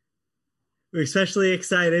 We're especially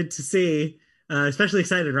excited to see, especially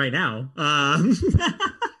excited right now,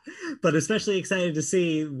 but especially excited to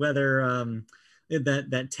see whether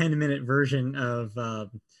that 10-minute version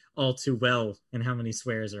of All Too Well and how many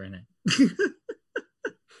swears are in it.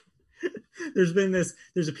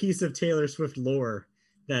 There's a piece of Taylor Swift lore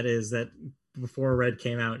that before Red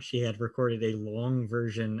came out, she had recorded a long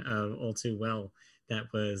version of All Too Well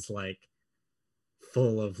that was like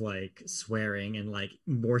full of like swearing and like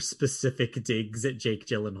more specific digs at Jake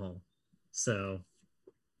Gyllenhaal. So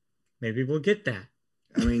maybe we'll get that.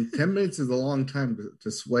 I mean, 10 minutes is a long time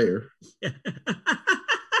to swear. Yeah.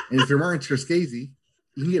 And if you're Martin Scorsese,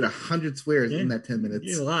 you can get 100 swears in that 10 minutes.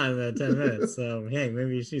 You get a lot in that 10 minutes. So, hey,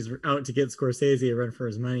 maybe she's out to get Scorsese a run for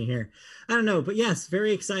his money here. I don't know. But yes,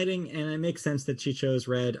 very exciting. And it makes sense that she chose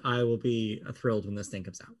Red. I will be thrilled when this thing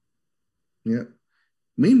comes out. Yeah.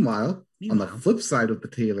 Meanwhile, on the flip side of the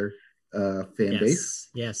Taylor fan base.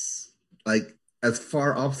 Yes. Like, as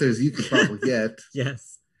far opposite as you could probably get,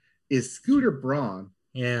 Yes. is Scooter Braun,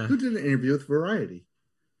 Yeah. who did an interview with Variety.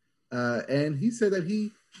 And he said that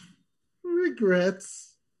he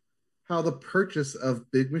regrets how the purchase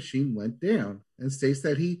of Big Machine went down and states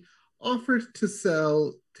that he offered to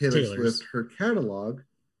sell Taylor Taylor's. Swift her catalog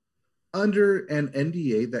under an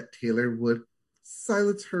NDA that Taylor would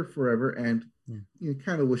silence her forever and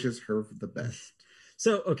kind of wishes her the best.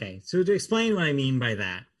 So, okay. So to explain what I mean by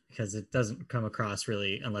that, because it doesn't come across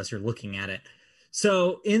really unless you're looking at it.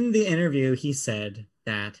 So in the interview, he said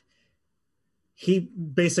that he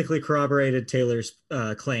basically corroborated Taylor's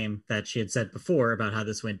claim that she had said before about how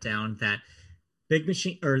this went down, that Big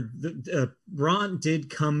Machine or Ron did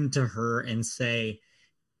come to her and say,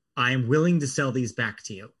 I'm willing to sell these back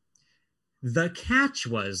to you. The catch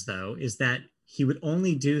was, though, is that he would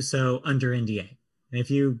only do so under NDA. And if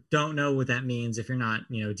you don't know what that means, if you're not,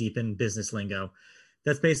 deep in business lingo,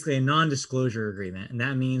 that's basically a non-disclosure agreement. And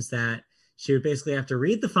that means that she would basically have to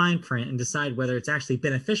read the fine print and decide whether it's actually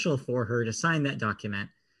beneficial for her to sign that document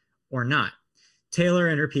or not. Taylor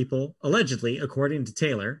and her people, allegedly, according to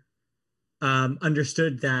Taylor,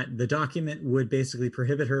 understood that the document would basically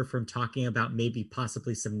prohibit her from talking about maybe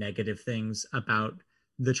possibly some negative things about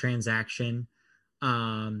the transaction.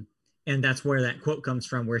 And that's where that quote comes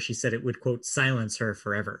from, where she said it would, quote, silence her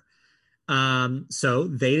forever. So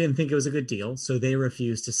they didn't think it was a good deal, so they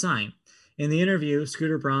refused to sign. In the interview,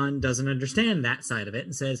 Scooter Braun doesn't understand that side of it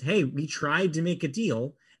and says, hey, we tried to make a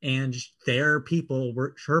deal and her people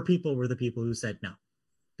were the people who said no.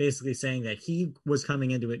 Basically saying that he was coming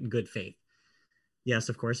into it in good faith. Yes,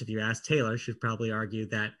 of course, if you ask Taylor, she'd probably argue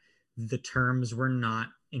that the terms were not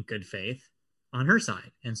in good faith on her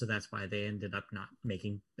side. And so that's why they ended up not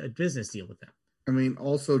making a business deal with them. I mean,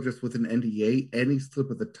 also just with an NDA, any slip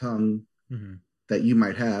of the tongue that you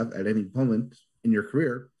might have at any moment in your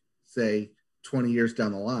career, say 20 years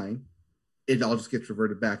down the line, it all just gets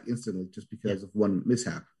reverted back instantly just because of one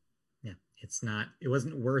mishap. Yeah, it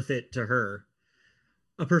wasn't worth it to her.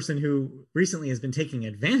 A person who recently has been taking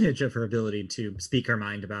advantage of her ability to speak her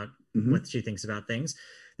mind about what she thinks about things,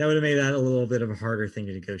 that would have made that a little bit of a harder thing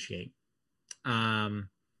to negotiate. But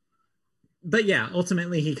yeah,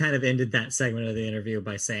 ultimately he kind of ended that segment of the interview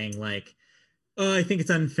by saying like, oh, I think it's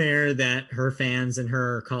unfair that her fans and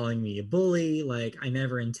her are calling me a bully. Like, I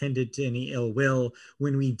never intended to any ill will.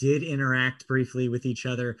 When we did interact briefly with each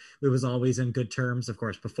other, it was always in good terms, of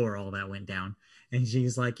course, before all that went down. And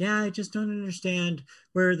she's like, yeah, I just don't understand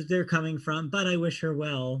where they're coming from, but I wish her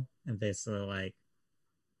well. And basically like,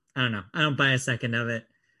 I don't know. I don't buy a second of it.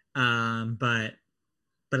 But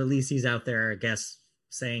at least he's out there, I guess,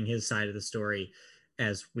 saying his side of the story,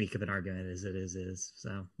 as weak of an argument as it is.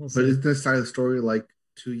 So we'll see. But isn't this side of the story like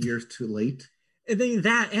 2 years too late? And then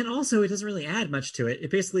that, and also it doesn't really add much to it. It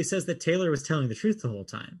basically says that Taylor was telling the truth the whole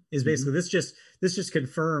time. Is basically this just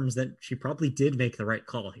confirms that she probably did make the right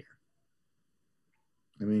call here.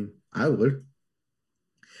 I mean, I would.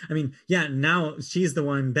 I mean, yeah, now she's the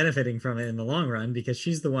one benefiting from it in the long run because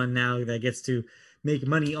she's the one now that gets to make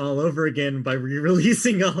money all over again by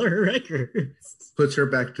re-releasing all her records. Puts her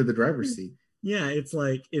back to the driver's seat. Yeah,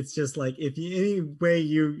 it's just like if any way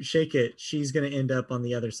you shake it, she's going to end up on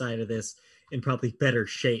the other side of this in probably better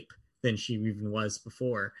shape than she even was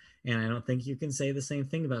before. And I don't think you can say the same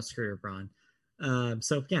thing about Scooter Braun.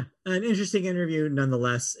 So yeah, an interesting interview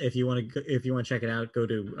nonetheless. If you want to check it out, go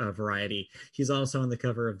to Variety. He's also on the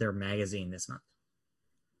cover of their magazine this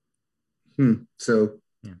month. So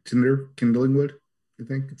yeah. Kindling wood, you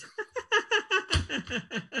think?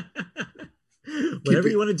 Whatever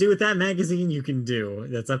you want to do with that magazine, you can do.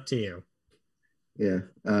 That's up to you. Yeah.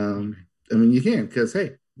 I mean, you can, because,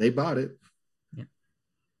 hey, they bought it. Yeah.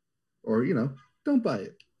 Or, don't buy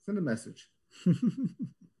it. Send a message.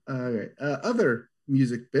 All right. Other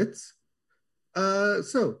music bits.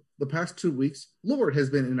 So, the past 2 weeks, Lorde has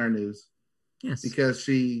been in our news. Yes. Because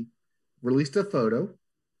she released a photo,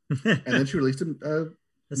 and then she released a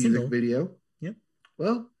music video. Yep.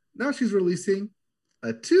 Well, now she's releasing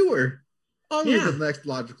a tour. Always the next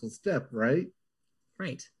logical step, right?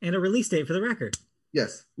 Right. And a release date for the record.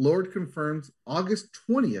 Yes. Lorde confirms August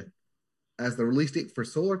 20th as the release date for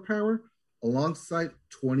Solar Power alongside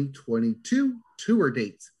 2022 tour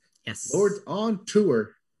dates. Yes. Lorde's on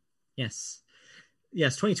tour. Yes.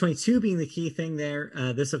 Yes, 2022 being the key thing there.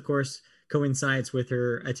 This, of course, coincides with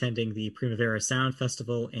her attending the Primavera Sound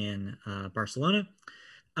Festival in Barcelona.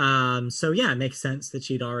 So yeah, it makes sense that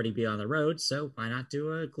she'd already be on the road. So why not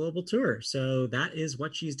do a global tour? So that is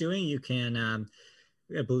what she's doing. You can,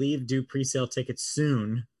 I believe, do pre-sale tickets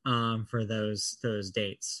soon for those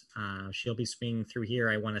dates. She'll be swinging through here,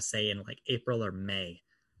 I want to say, in like April or May.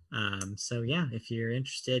 So yeah, if you're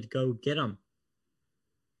interested, go get them.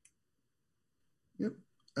 Yep.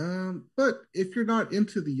 But if you're not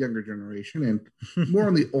into the younger generation and more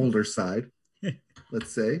on the older side,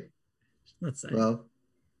 let's say, Let's say. well,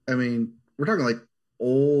 I mean, we're talking like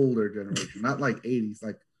older generation, not like 80s,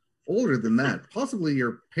 like older than that. Possibly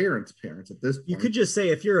your parents' parents at this point. You could just say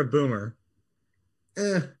if you're a boomer.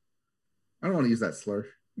 I don't want to use that slur.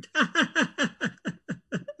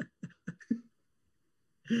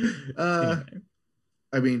 Anyway.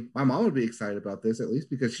 I mean, my mom would be excited about this at least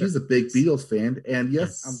because she's a big Beatles fan. And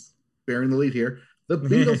yes, I'm bearing the lead here. The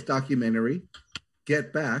Beatles documentary,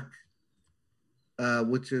 Get Back,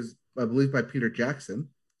 which is, I believe, by Peter Jackson.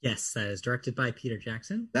 Yes, that is directed by Peter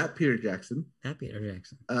Jackson. That Peter Jackson.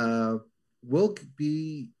 Will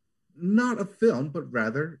be not a film, but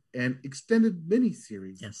rather an extended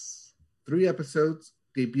miniseries. Yes. 3 episodes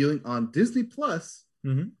debuting on Disney Plus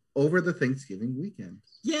over the Thanksgiving weekend.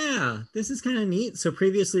 Yeah, this is kind of neat. So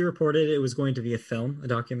previously reported it was going to be a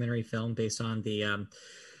documentary film based on the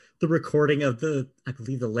recording of I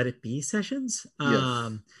believe the Let It Be sessions.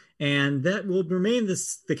 Yes. And that will remain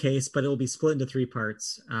the case, but it will be split into 3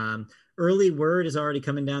 parts. Early word is already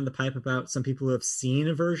coming down the pipe about some people who have seen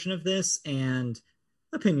a version of this, and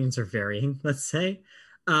opinions are varying, let's say.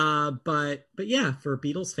 But yeah, for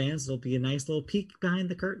Beatles fans, it'll be a nice little peek behind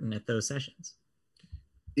the curtain at those sessions.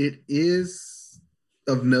 It is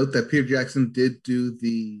of note that Peter Jackson did do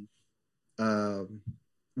the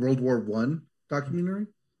World War I documentary.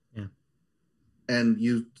 Yeah. And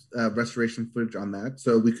used restoration footage on that.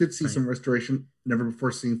 So we could see some restoration, never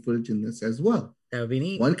before seen footage in this as well. That would be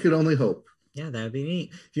neat. One could only hope. Yeah, that would be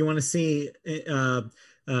neat. If you want to see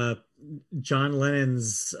John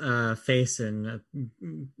Lennon's face in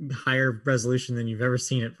higher resolution than you've ever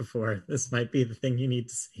seen it before, this might be the thing you need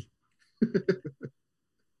to see.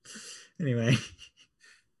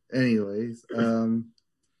 Anyways,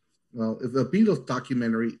 well, if the Beatles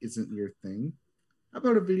documentary isn't your thing, how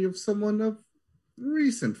about a video of someone of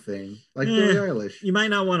recent fame, like Billie Eilish? You might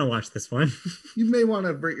not want to watch this one. You may want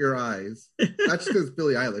to avert your eyes, not just because it's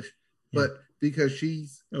Billie Eilish, but because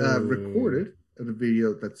she's recorded a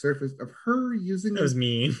video that surfaced of her using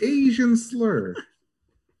an Asian slur,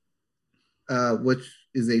 which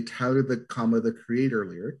is a Tyler the Creator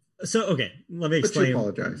lyric. So, okay, let me explain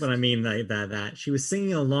what I mean by that. She was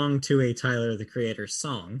singing along to a Tyler, the Creator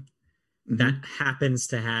song that happens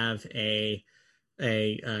to have a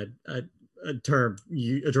term,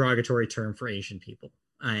 a derogatory term for Asian people.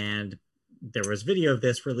 And there was video of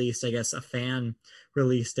this released. I guess a fan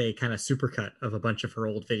released a kind of supercut of a bunch of her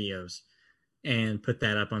old videos and put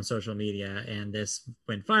that up on social media, and this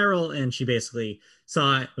went viral, and she basically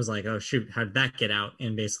saw it, was like, oh shoot, how did that get out,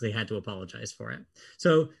 and basically had to apologize for it.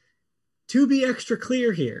 So to be extra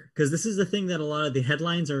clear here, because this is the thing that a lot of the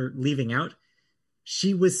headlines are leaving out,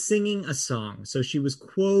 she was singing a song, so she was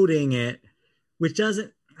quoting it, which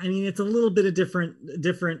doesn't, I mean, it's a little bit of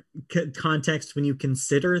different context when you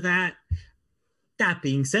consider that. That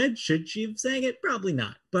being said, should she have sang it? Probably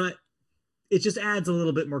not, but it just adds a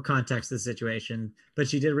little bit more context to the situation. But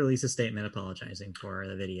she did release a statement apologizing for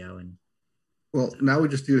the video. And well, now we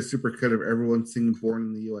just do a super cut of everyone singing Born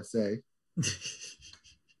in the USA.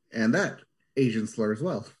 And that Asian slur as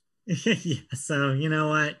well. Yeah, so you know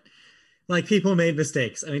what? Like, people made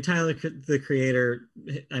mistakes. I mean, Tyler, the Creator,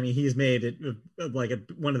 I mean, he's made it like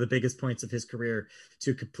one of the biggest points of his career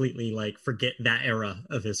to completely like forget that era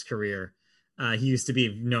of his career. He used to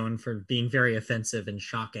be known for being very offensive and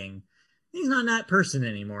shocking. He's not that person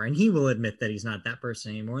anymore, and he will admit that he's not that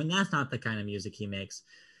person anymore, and that's not the kind of music he makes.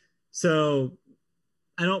 So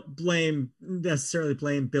I don't necessarily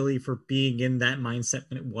blame Billie for being in that mindset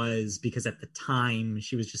when it was, because at the time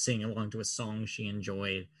she was just singing along to a song she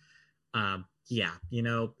enjoyed. Yeah, you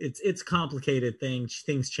know, it's complicated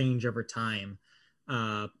things change over time.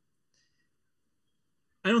 I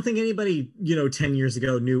don't think anybody, 10 years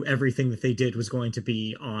ago knew everything that they did was going to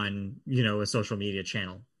be on, a social media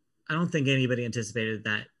channel. I don't think anybody anticipated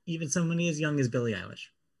that, even someone as young as Billie Eilish.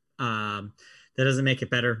 That doesn't make it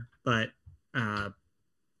better, but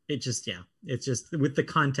it's just with the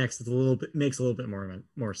context, makes a little bit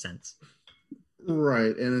more sense.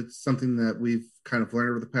 Right. And it's something that we've kind of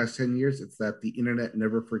learned over the past 10 years. It's that the internet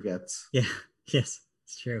never forgets. Yeah. Yes,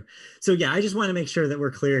 it's true. So yeah, I just want to make sure that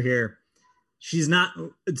we're clear here. She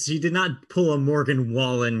did not pull a Morgan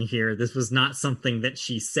Wallen here. This was not something that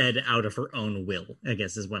she said out of her own will, I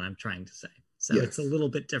guess is what I'm trying to say. So yes. It's a little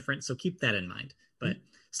bit different. So keep that in mind. But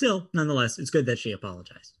still, nonetheless, it's good that she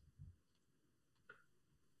apologized.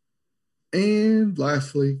 And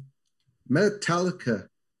lastly, Metallica.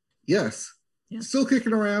 Yes. Still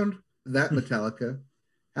kicking around that Metallica.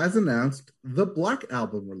 has announced the Black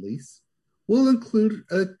Album release will include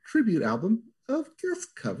a tribute album of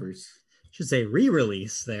guest covers. Should say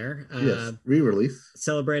re-release there. Yes, re-release.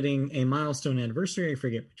 Celebrating a milestone anniversary. I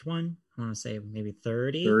forget which one. I want to say maybe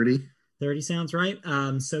 30. 30. 30 sounds right.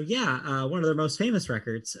 One of their most famous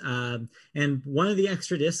records. And one of the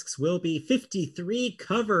extra discs will be 53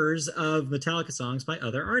 covers of Metallica songs by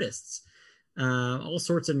other artists. All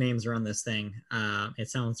sorts of names are on this thing. It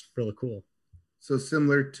sounds really cool. So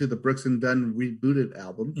similar to the Brooks and Dunn rebooted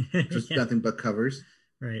album, just yeah. Nothing but covers.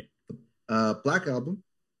 Right. Black Album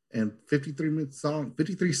and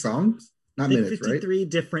 53 songs, not minutes, 53 right? 53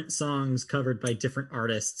 different songs covered by different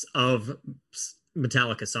artists of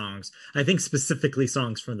Metallica songs. I think specifically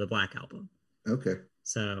songs from the Black Album. Okay.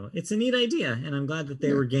 So it's a neat idea, and I'm glad that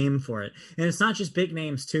they were game for it. And it's not just big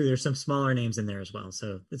names, too. There's some smaller names in there as well.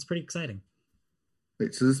 So it's pretty exciting.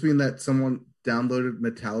 Wait, so this means that someone downloaded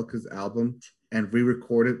Metallica's album and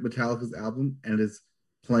re-recorded Metallica's album and is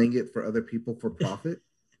playing it for other people for profit?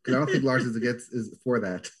 Because I don't think Lars is for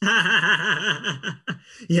that.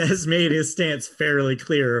 He has made his stance fairly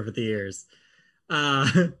clear over the years.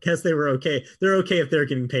 Guess they were okay. They're okay if they're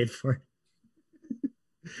getting paid for it.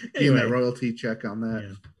 Anyway, that royalty check on that.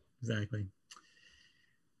 Yeah, exactly.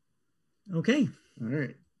 Okay. All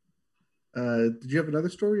right. Did you have another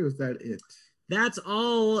story, or was that it? That's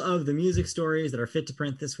all of the music stories that are fit to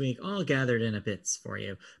print this week, all gathered in a bits for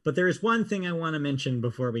you. But there is one thing I want to mention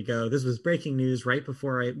before we go. This was breaking news right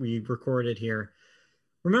before we recorded here.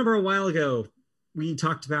 Remember a while ago, we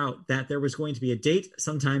talked about that there was going to be a date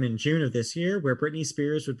sometime in June of this year where Britney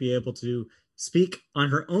Spears would be able to speak on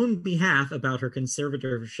her own behalf about her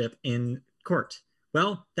conservatorship in court.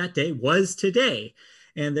 Well, that day was today.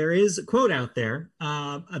 And there is a quote out there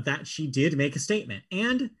that she did make a statement.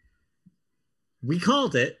 And we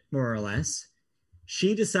called it, more or less.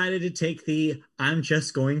 She decided to take the I'm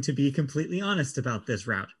just going to be completely honest about this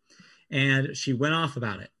route. And she went off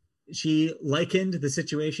about it. She likened the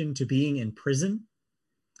situation to being in prison.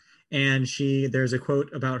 And there's a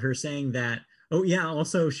quote about her saying that, oh yeah,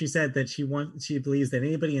 also she said that she believes that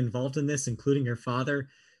anybody involved in this, including her father,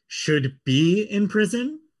 should be in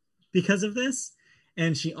prison because of this.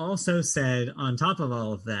 And she also said, on top of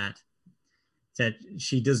all of that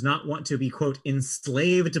she does not want to be, quote,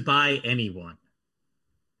 enslaved by anyone.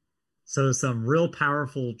 So some real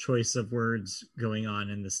powerful choice of words going on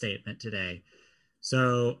in the statement today.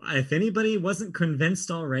 So if anybody wasn't convinced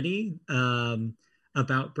already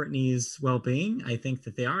about Britney's well-being, I think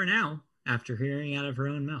that they are now after hearing out of her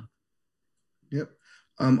own mouth. Yep.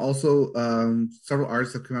 Also, several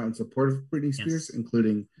artists have come out in support of Britney Spears,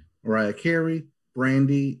 including Mariah Carey,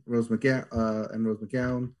 Brandy, Rose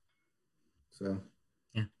McGowan. So,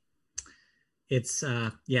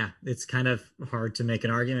 yeah, it's kind of hard to make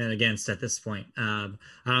an argument against at this point. I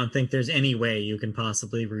don't think there's any way you can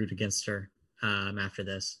possibly root against her after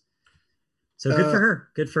this. So good for her.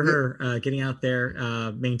 Good for her getting out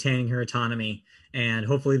there, maintaining her autonomy, and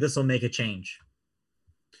hopefully this will make a change.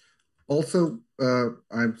 Also,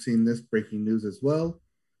 I've seen this breaking news as well.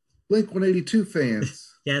 Blink-182 fans.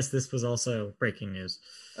 Yes, this was also breaking news.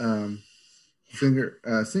 Singer,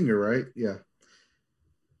 right? Yeah.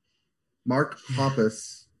 Mark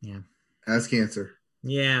Hoppus has cancer.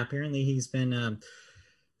 Yeah, apparently he's been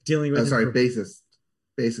dealing with.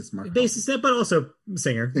 Bassist Mark. Bassist, but also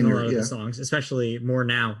singer in a lot of the songs, especially more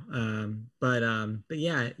now. But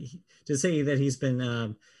yeah, to say that he's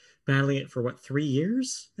been battling it for 3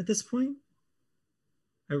 years at this point.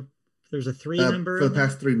 There's a 3 number for the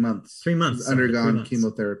past 3 months. 3 months. He's undergone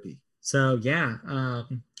chemotherapy. So yeah,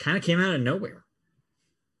 kind of came out of nowhere.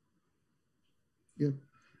 Yeah.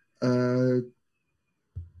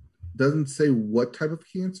 Doesn't say what type of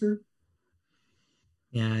cancer.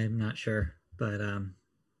 Yeah, I'm not sure, but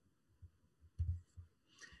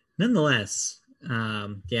nonetheless,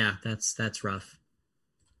 yeah, that's rough.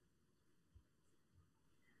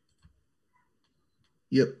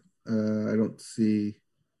 Yep. I don't see,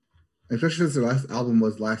 especially since the last album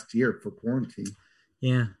was last year for quarantine.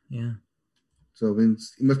 Yeah. So it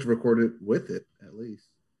means he must have recorded with it at least.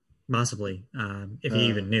 Possibly, if he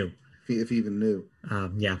even knew. If he even knew.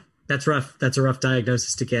 Yeah, that's rough. That's a rough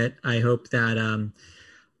diagnosis to get. I hope that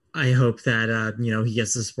he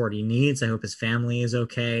gets the support he needs. I hope his family is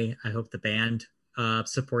okay. I hope the band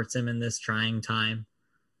supports him in this trying time.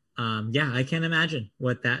 Yeah, I can't imagine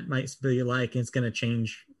what that might be like. It's going to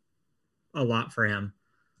change a lot for him.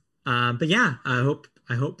 But yeah, I hope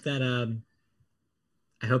that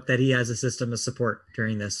he has a system of support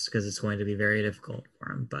during this, because it's going to be very difficult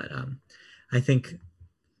for him. But I think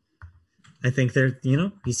I think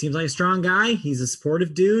he seems like a strong guy. He's a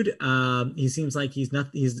supportive dude. He seems like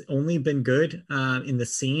he's only been good in the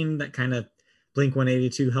scene that kind of Blink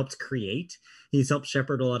 182 helped create. He's helped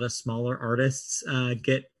shepherd a lot of smaller artists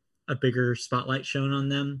get a bigger spotlight shown on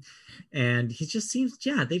them. And they just seem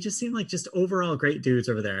like just overall great dudes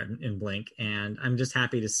over there in Blink. And I'm just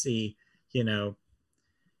happy to see, you know,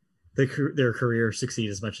 their career succeed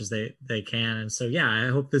as much as they can. And so yeah, I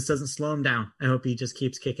hope this doesn't slow him down. I hope he just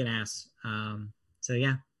keeps kicking ass. So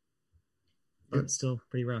yeah, but Yep. it's still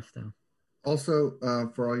pretty rough though. Also,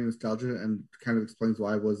 for all your nostalgia, and kind of explains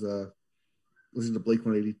why I was listening to Blink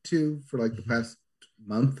 182 for like the past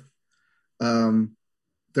month.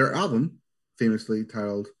 Their album, famously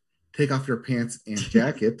titled "Take Off Your Pants and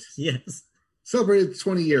Jacket," Yes, celebrated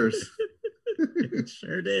 20 years. it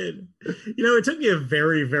sure did. You know, it took me a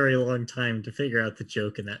very, very long time to figure out the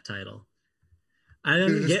joke in that title. I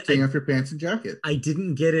didn't Just take off your pants and jacket. I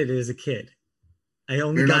didn't get it as a kid. I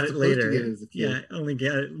only You're got not it supposed later. to get it as a kid. Yeah, I only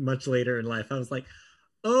got it much later in life. I was like,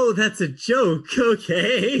 oh, that's a joke.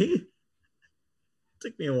 Okay.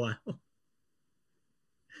 Took me a while.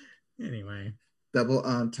 Anyway. Double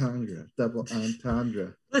entendre. Double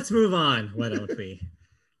entendre. Let's move on. Why don't we?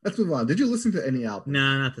 Let's move on. Did you listen to any albums?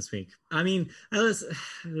 No, not this week. I mean,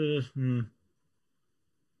 Come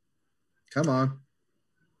on.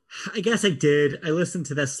 I guess I did. I listened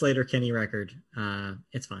to that Slater Kenny record.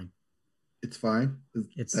 It's fine. It's fine.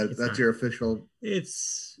 It's that's fine. Your official.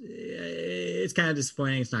 It's kind of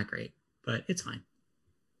disappointing. It's not great, but it's fine.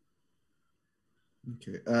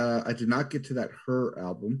 Okay. I did not get to that Her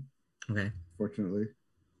album. Okay. Fortunately.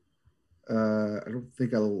 I don't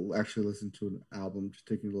think I'll actually listen to an album. Just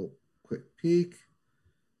taking a little quick peek.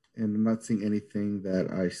 And I'm not seeing anything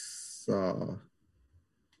that I saw.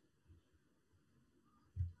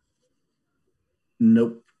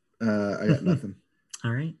 Nope. I got nothing.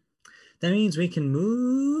 All right. That means we can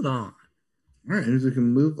move on. All right. We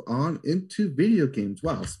can move on into video games.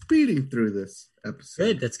 Wow. Speeding through this episode.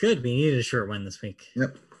 Good. That's good. We needed a short one this week.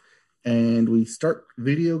 Yep. And we start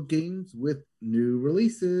video games with new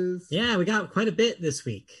releases. Yeah, we got quite a bit this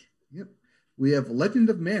week. Yep. We have Legend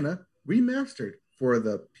of Mana remastered for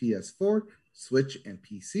the PS4, Switch, and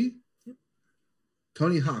PC. Yep.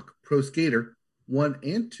 Tony Hawk Pro Skater 1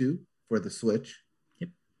 and 2 for the Switch. Yep.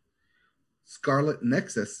 Scarlet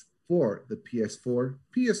Nexus for the PS4,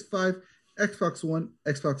 PS5, Xbox One,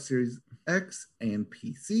 Xbox Series X, and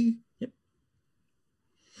PC. Yep.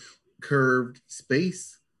 Curved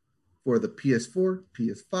Space for the PS4,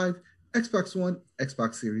 PS5, Xbox One,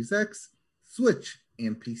 Xbox Series X, Switch,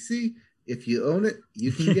 and PC. If you own it,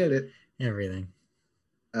 you can get it. Everything.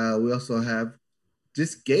 We also have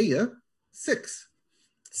Disgaea 6.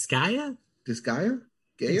 Skya? Disgaea?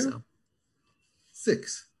 Gaia? So.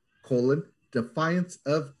 6, Defiance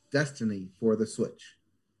of Destiny for the Switch.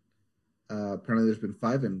 Apparently there's been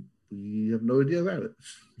 5 and we have no idea about it.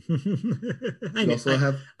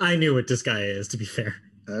 I knew what Disgaea is, to be fair.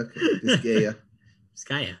 Okay, Disgaea.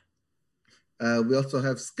 Skya. We also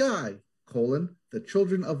have Sky, The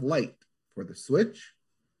Children of Light for the Switch.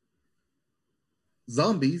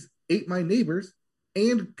 Zombies Ate My Neighbors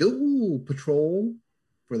and Ghoul Patrol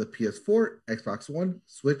for the PS4, Xbox One,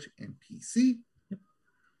 Switch, and PC. Yep.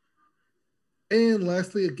 And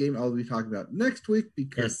lastly, a game I'll be talking about next week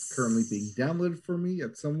because it's currently being downloaded for me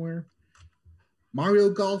at somewhere. Mario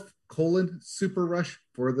Golf, Super Rush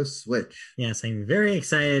for the Switch. Yes, I'm very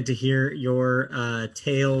excited to hear your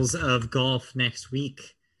tales of golf next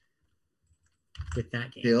week with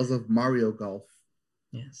that game. Tales of Mario Golf.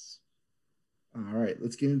 Yes. All right,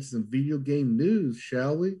 let's get into some video game news,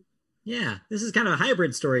 shall we? Yeah, this is kind of a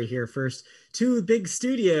hybrid story here. First, 2 big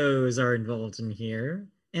studios are involved in here.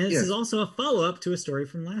 And this is also a follow-up to a story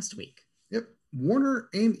from last week. Yep. Warner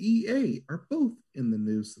and EA are both in the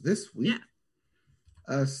news this week. Yeah.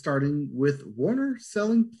 Starting with Warner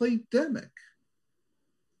selling Playdemic.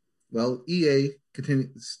 Well, EA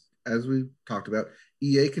continues, as we talked about,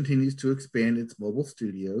 EA continues to expand its mobile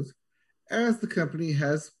studios as the company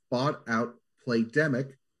has bought out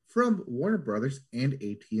Playdemic from Warner Brothers and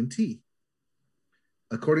AT&T.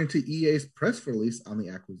 According to EA's press release on the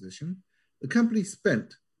acquisition, the company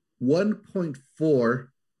spent $1.4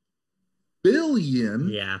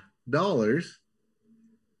 billion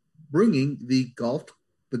bringing the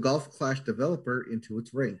Golf Clash developer into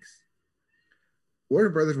its ranks. Warner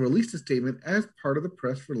Brothers released a statement as part of the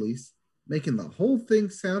press release, making the whole thing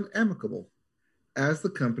sound amicable, as the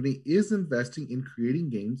company is investing in creating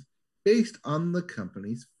games based on the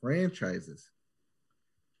company's franchises.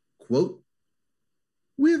 Quote,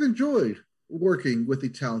 "We have enjoyed working with the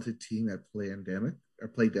talented team at Playdemic,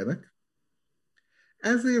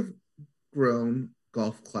 as they have grown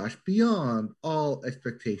Golf Clash beyond all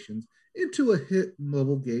expectations into a hit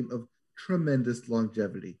mobile game of tremendous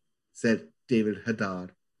longevity, said David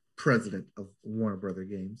Haddad, president of Warner Brother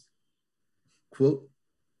Games. Quote,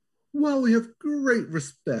 while we have great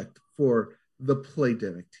respect for the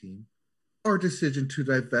Playdemic team, our decision to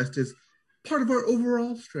divest is part of our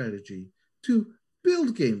overall strategy to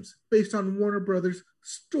build games based on Warner Brothers'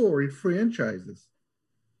 storied franchises.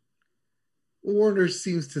 Warner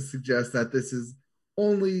seems to suggest that this is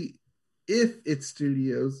only if its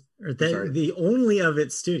studios, or the only of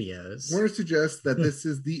its studios. Warner suggests that this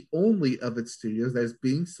is the only of its studios that is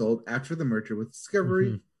being sold after the merger with Discovery.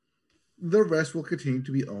 Mm-hmm. The rest will continue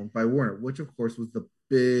to be owned by Warner, which of course was the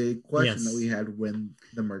big question that we had when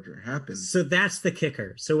the merger happened. So that's the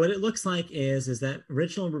kicker. So what it looks like is that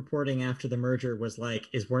original reporting after the merger was like,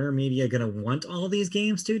 is Warner Media going to want all these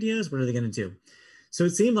game studios? What are they going to do? So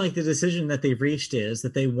it seemed like the decision that they've reached is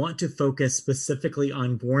that they want to focus specifically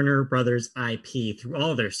on Warner Brothers IP through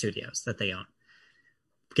all their studios that they own.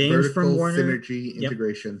 Games Vertical from Warner, synergy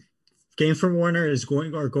integration. Games from Warner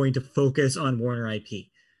are going to focus on Warner IP.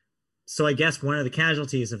 So I guess one of the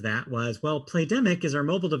casualties of that was, well, Playdemic is our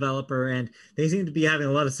mobile developer, and they seem to be having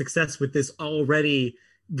a lot of success with this already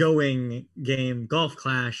going game, Golf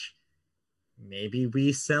Clash. Maybe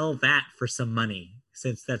we sell that for some money,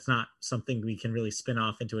 since that's not something we can really spin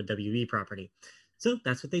off into a WB property. So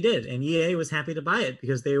that's what they did. And EA was happy to buy it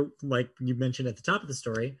because they, like you mentioned at the top of the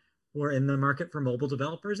story, were in the market for mobile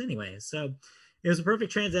developers anyway. So it was a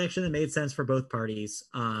perfect transaction that made sense for both parties.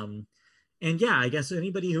 And yeah, I guess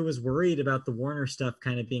anybody who was worried about the Warner stuff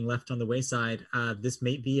kind of being left on the wayside, this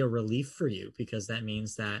may be a relief for you, because that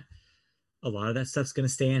means that a lot of that stuff's going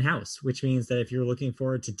to stay in-house, which means that if you're looking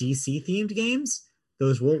forward to DC-themed games,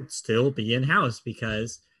 those will still be in-house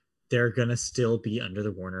because they're going to still be under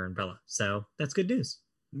the Warner umbrella. So that's good news.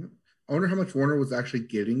 I wonder how much Warner was actually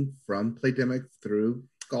getting from Playdemic through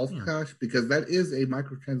Golf Clash, because that is a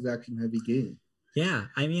microtransaction-heavy game. Yeah,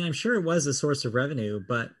 I mean, I'm sure it was a source of revenue,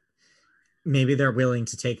 but maybe they're willing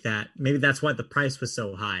to take that. Maybe that's why the price was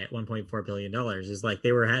so high at $1.4 billion, is like they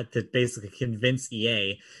had to basically convince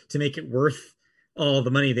EA to make it worth all the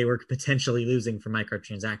money they were potentially losing from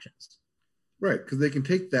microtransactions. Right, because they can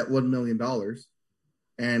take that $1 million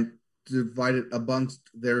and divide it amongst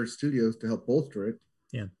their studios to help bolster it.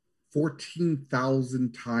 Yeah.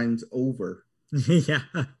 14,000 times over. Yeah.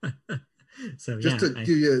 So just to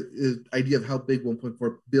give you an idea of how big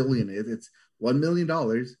 1.4 billion is, it's $1 million,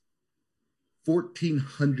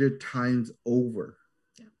 1,400 times over.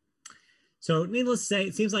 Yeah. So needless to say,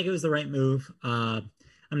 it seems like it was the right move. I'm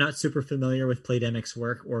not super familiar with Playdemic's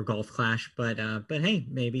work or Golf Clash, but hey,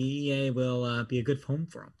 maybe EA will be a good home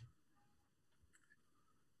for them.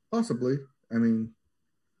 Possibly. I mean,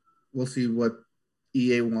 we'll see what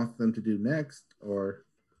EA wants them to do next, or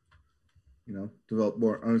develop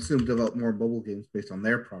more mobile games based on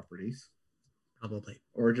their properties. Probably.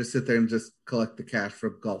 Or just sit there and just collect the cash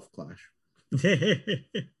from Golf Clash.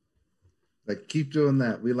 Like, keep doing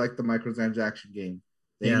that. We like the microtransaction game.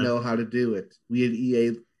 They know how to do it. We at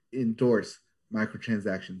EA endorse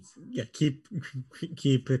microtransactions. Yeah, keep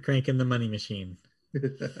cranking the money machine.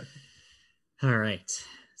 All right.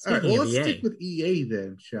 All right, well, let's stick with EA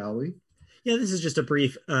then, shall we? Yeah, this is just a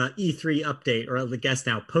brief E3 update, or I guess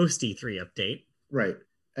now post-E3 update. Right.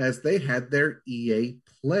 As they had their EA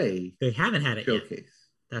Play. They haven't had it showcase. Yet.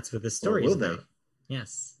 That's what the story is about. They?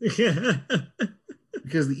 Yes.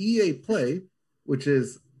 Because the EA Play, which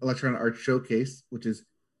is Electronic Arts Showcase, which is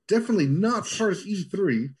definitely not part of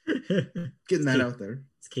E3, getting that out there.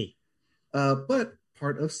 It's key. But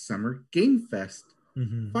part of Summer Game Fest.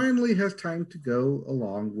 Mm-hmm. Finally has time to go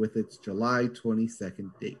along with its July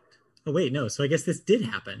 22nd date. Oh, wait, no. So I guess this did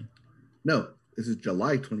happen. No, this is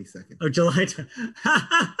July 22nd. Oh, July.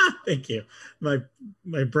 Thank you. My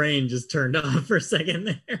brain just turned off for a second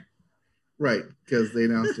there. Right, because they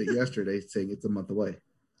announced it yesterday, saying it's a month away.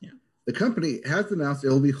 Yeah. The company has announced it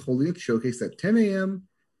will be holding its showcase at 10 a.m.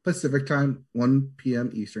 Pacific time, 1 p.m.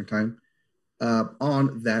 Eastern time,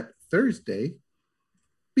 on that Thursday,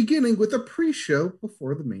 beginning with a pre-show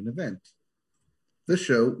before the main event. The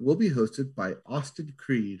show will be hosted by Austin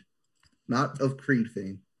Creed, not of Creed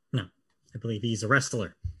fame. No, I believe he's a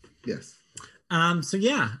wrestler. Yes. So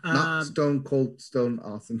yeah. Not Stone Cold Stone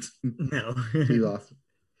Austin. No. Steve Austin.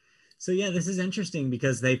 So yeah, this is interesting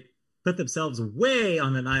because they put themselves way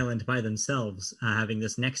on an island by themselves, having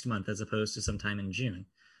this next month as opposed to sometime in June.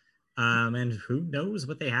 And who knows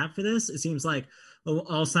what they have for this? It seems like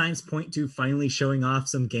all signs point to finally showing off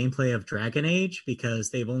some gameplay of Dragon Age, because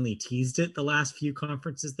they've only teased it the last few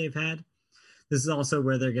conferences they've had. This is also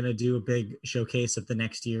where they're going to do a big showcase of the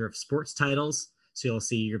next year of sports titles. So you'll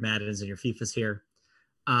see your Maddens and your FIFAs here.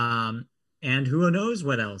 And who knows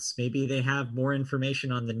what else? Maybe they have more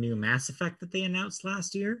information on the new Mass Effect that they announced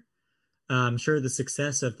last year. I'm sure the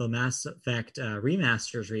success of the Mass Effect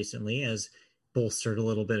remasters recently has bolstered a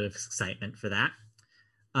little bit of excitement for that.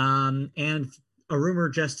 And a rumor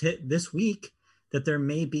just hit this week that there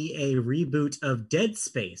may be a reboot of Dead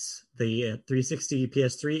Space, the 360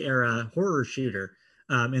 PS3 era horror shooter,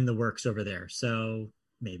 in the works over there. So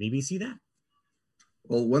maybe we see that.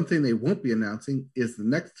 Well, one thing they won't be announcing is the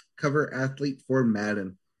next cover athlete for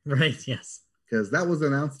Madden. Right, yes. Because that was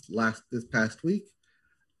announced this past week.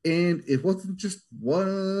 And it wasn't just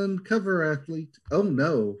one cover athlete. Oh,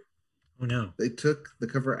 no. Oh, no. They took the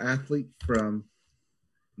cover athlete from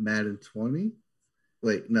Madden 20.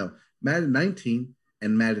 Wait, no. Madden 19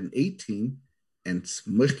 and Madden 18 and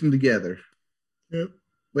smushed them together. Yep.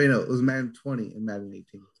 Wait, no. It was Madden 20 and Madden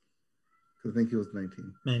 18. Because I think it was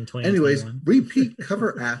 19. Madden 20. Anyways, repeat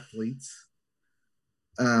cover athletes.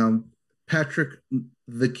 Patrick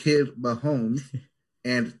the Kid Mahomes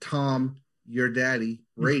and Tom, your daddy,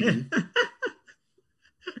 Brady,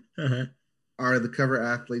 are the cover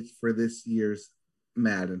athletes for this year's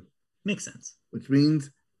Madden. Makes sense. Which means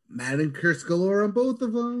Madden curse galore on both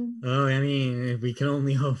of them. Oh, I mean, we can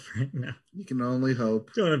only hope right now. You can only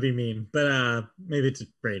hope. Don't want to be mean, but maybe to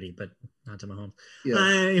Brady, but not to Mahomes. Yeah.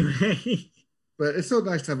 Anyway. But it's so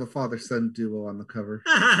nice to have a father-son duo on the cover.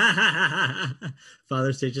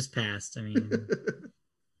 Father's Day just passed. I mean,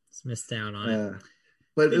 it's missed out on it.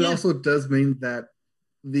 But it also does mean that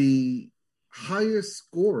the highest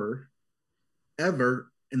scorer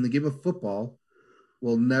ever in the game of football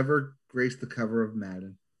will never grace the cover of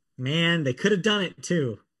Madden. Man, they could have done it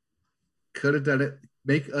too. Could have done it.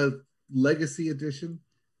 Make a legacy edition.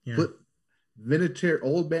 Yeah. Put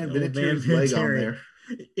old man Vinatieri's leg on there.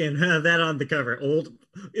 And have that on the cover. Old,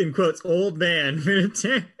 in quotes, old man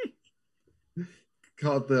Vinatieri.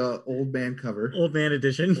 Called the old man cover. Old man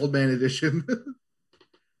edition. Old man edition.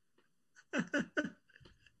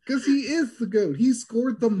 Because he is the GOAT. He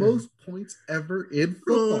scored the most points ever in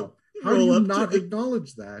football. How do you not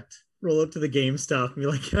acknowledge that? Roll up to the GameStop and be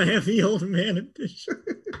like, can I have the old man edition?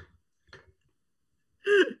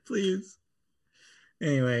 Please.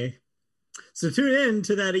 Anyway. So tune in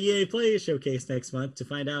to that EA Play showcase next month to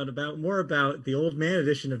find out more about the old man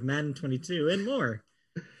edition of Madden 22 and more.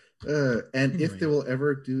 If they will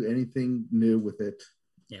ever do anything new with it.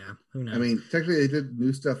 Yeah, who knows? I mean, technically they did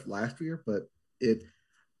new stuff last year, but it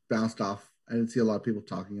bounced off. I didn't see a lot of people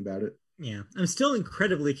talking about it. Yeah, I'm still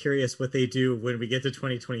incredibly curious what they do when we get to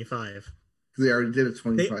 2025. Because they already did a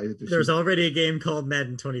 25 edition. There's already a game called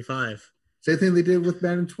Madden 25. Same thing they did with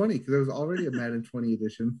Madden 20, because there was already a Madden 20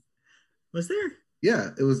 edition. Was there?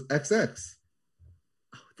 Yeah, it was XX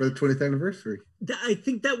for the 20th anniversary. I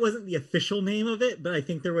think that wasn't the official name of it, but I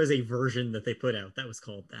think there was a version that they put out that was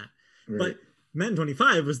called that. Right. But Madden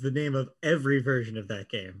 25 was the name of every version of that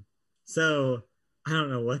game. So I don't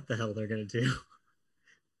know what the hell they're going to do.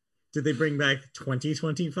 Did they bring back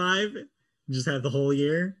 2025 and just have the whole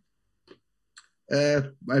year?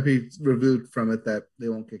 Might be removed from it that they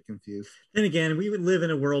won't get confused. Then again, we would live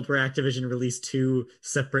in a world where Activision released 2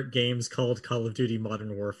 separate games called Call of Duty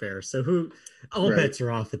Modern Warfare. So all bets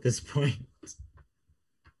are off at this point.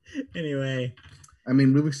 Anyway. I mean,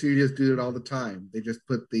 movie studios do it all the time. They just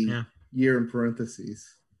put the year in parentheses.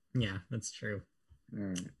 Yeah, that's true. All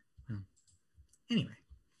right. Anyway.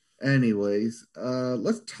 Anyways,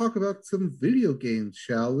 let's talk about some video games,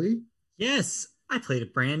 shall we? Yes. I played a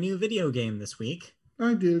brand new video game this week.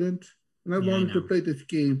 I didn't. And I wanted to play this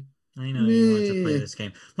game. I know you want to play this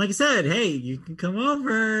game. Like I said, hey, you can come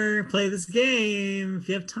over, play this game if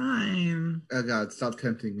you have time. Oh, God, stop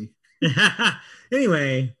tempting me.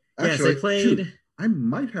 Anyway, actually, yes, I played. Shoot, I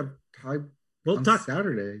might have time on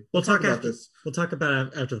Saturday. We'll talk about this. We'll talk about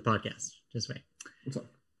it after the podcast. Just wait. What's up?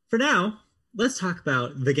 For now, let's talk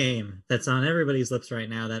about the game that's on everybody's lips right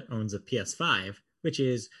now that owns a PS5, which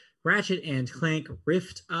is Ratchet and Clank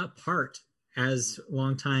Rift Apart. As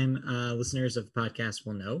longtime listeners of the podcast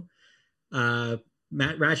will know,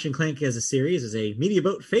 Ratchet and Clank as a series is a Media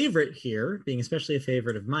Boat favorite here, being especially a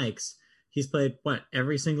favorite of Mike's. He's played,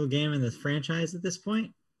 every single game in the franchise at this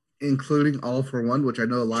point? Including All for One, which I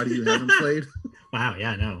know a lot of you haven't played. Wow,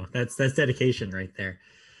 yeah, no, that's dedication right there.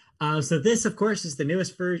 So this, of course, is the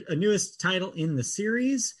newest title in the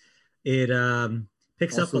series. It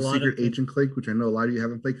picks also up a lot Secret Agent Clank, which I know a lot of you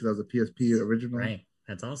haven't played because that was a PSP original. Right,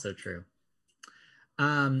 that's also true.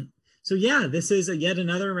 So yeah, this is yet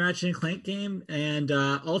another Ratchet and Clank game, and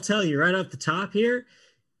I'll tell you right off the top here,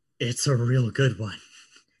 it's a real good one.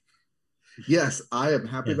 Yes, I am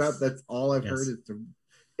happy about it. Yes. That's all I've heard. Yes.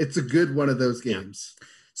 It's a good one of those Yeah. games.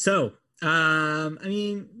 So, I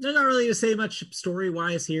mean, there's not really to say much story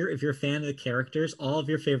wise here. If you're a fan of the characters, all of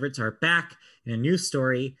your favorites are back in a new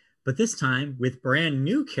story, but this time with brand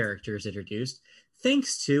new characters introduced,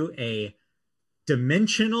 thanks to a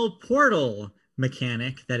dimensional portal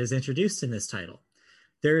mechanic that is introduced in this title.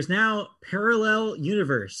 There is now parallel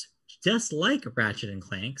universe, just like Ratchet and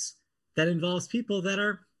Clank's, that involves people that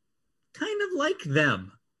are kind of like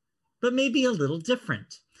them, but maybe a little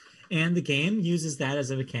different. And the game uses that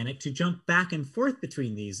as a mechanic to jump back and forth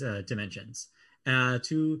between these dimensions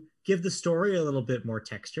to give the story a little bit more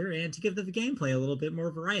texture and to give the gameplay a little bit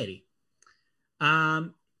more variety.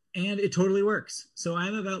 Um, and it totally works. So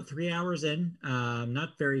I'm about 3 hours in,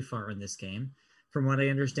 not very far in this game. From what I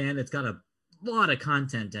understand, it's got a lot of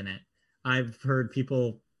content in it. I've heard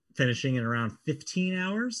people finishing in around 15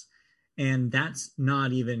 hours, and that's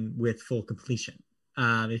not even with full completion.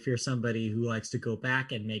 If you're somebody who likes to go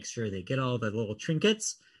back and make sure they get all the little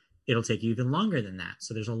trinkets, it'll take you even longer than that.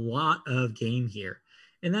 So there's a lot of game here.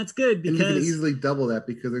 And that's good because. And you can easily double that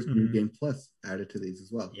because there's New Game Plus added to these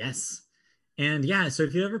as well. Yes. And yeah, so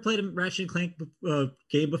if you ever played a Ratchet and Clank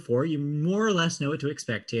game before, you more or less know what to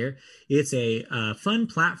expect here. It's a fun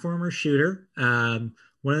platformer shooter.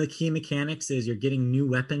 One of the key mechanics is you're getting new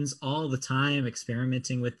weapons all the time,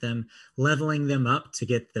 experimenting with them, leveling them up to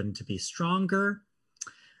get them to be stronger.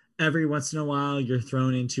 Every once in a while, you're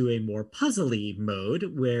thrown into a more puzzly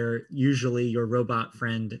mode where usually your robot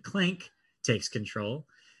friend Clank takes control.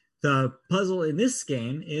 The puzzle in this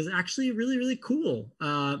game is actually really, really cool.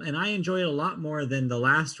 And I enjoy it a lot more than the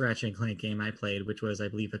last Ratchet and Clank game I played, which was, I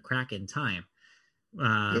believe, A Crack in Time,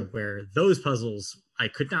 where those puzzles I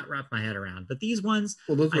could not wrap my head around. But these ones,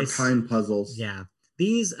 well, those were time puzzles. Yeah,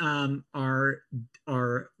 these are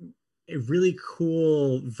a really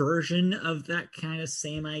cool version of that kind of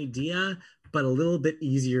same idea, but a little bit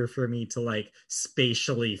easier for me to like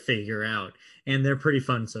spatially figure out. And they're pretty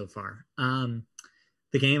fun so far.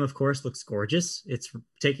 The game, of course, looks gorgeous. It's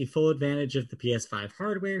taking full advantage of the PS5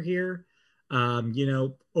 hardware here.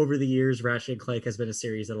 Over the years, Ratchet and Clank has been a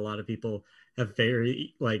series that a lot of people have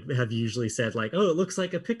have usually said like, oh, it looks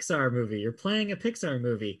like a Pixar movie. You're playing a Pixar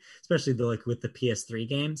movie, especially with the PS3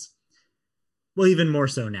 games. Well, even more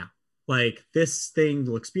so now. Like this thing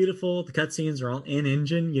looks beautiful. The cutscenes are all in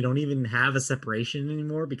engine. You don't even have a separation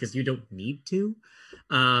anymore because you don't need to.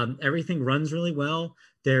 Everything runs really well.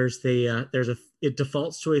 It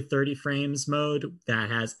defaults to a 30 frames mode that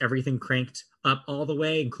has everything cranked up all the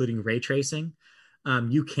way, including ray tracing.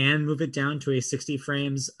 You can move it down to a 60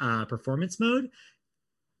 frames performance mode.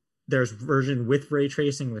 There's version with ray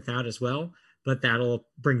tracing without as well, but that'll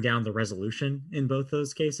bring down the resolution in both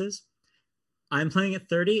those cases. I'm playing at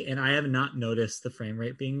 30 and I have not noticed the frame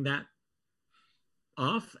rate being that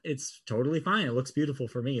off. It's totally fine. It looks beautiful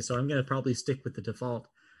for me. So I'm going to probably stick with the default.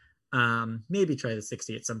 Maybe try the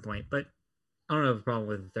 60 at some point, but I don't have a problem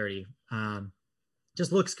with the 30.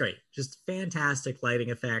 Just looks great. Just fantastic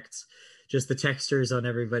lighting effects. Just the textures on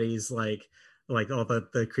everybody's like all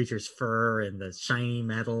the creature's fur and the shiny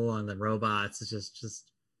metal on the robots. It's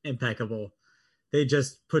just impeccable. They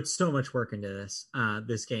just put so much work into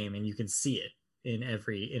this game, and you can see it in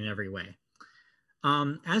every way.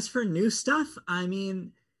 As for new stuff, I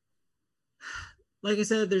mean, like I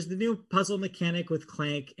said, there's the new puzzle mechanic with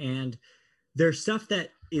Clank, and there's stuff that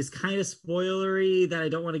is kind of spoilery that I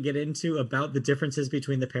don't want to get into about the differences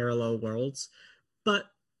between the parallel worlds. But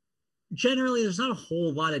generally, there's not a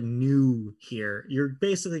whole lot of new here. You're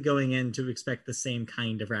basically going in to expect the same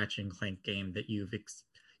kind of Ratchet and Clank game that you've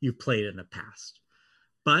played in the past.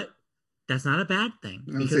 But that's not a bad thing.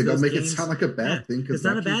 Don't make it sound like a bad thing. It's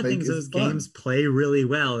not a bad thing because those games play really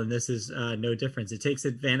well, and this is no difference. It takes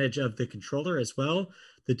advantage of the controller as well.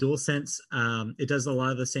 The DualSense, it does a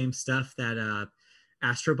lot of the same stuff that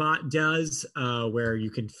Astrobot does, where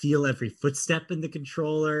you can feel every footstep in the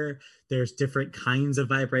controller. There's different kinds of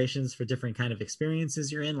vibrations for different kind of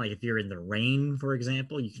experiences you're in. Like if you're in the rain, for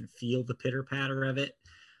example, you can feel the pitter patter of it.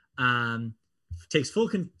 Takes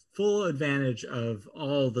full advantage of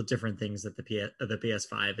all the different things that the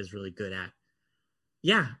PS5 is really good at.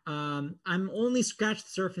 Yeah, I'm only scratched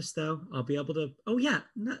the surface though. I'll be able to. Oh yeah,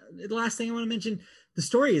 the last thing I want to mention: the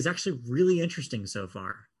story is actually really interesting so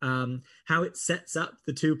far. How it sets up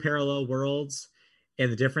the two parallel worlds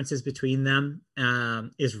and the differences between them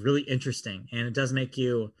is really interesting, and it does make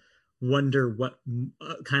you wonder what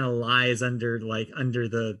kind of lies under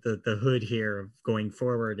the hood here of going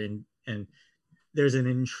forward, and there's an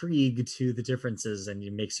intrigue to the differences, and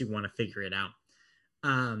it makes you want to figure it out.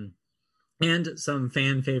 And some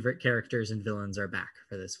fan favorite characters and villains are back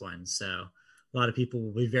for this one. So a lot of people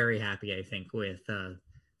will be very happy, I think, with the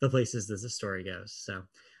places that the story goes. So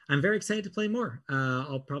I'm very excited to play more.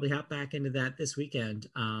 I'll probably hop back into that this weekend.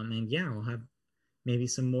 And yeah, we'll have maybe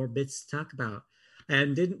some more bits to talk about.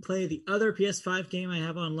 And didn't play the other PS5 game I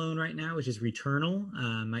have on loan right now, which is Returnal.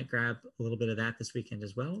 Might grab a little bit of that this weekend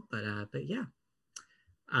as well. But yeah,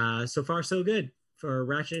 so far so good for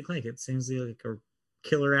Ratchet and Clank. It seems like a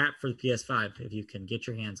killer app for the PS5 if you can get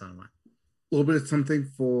your hands on one. A little bit of something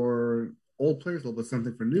for old players, a little bit of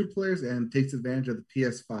something for new players, and takes advantage of the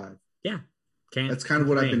PS5. Yeah, that's kind of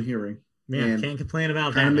what I've been hearing. Yeah, and can't complain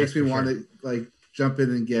about that. Kind of makes me want to like jump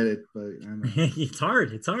in and get it, but I don't know. It's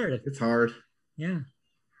hard. Yeah.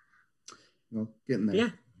 Well, getting there. Yeah,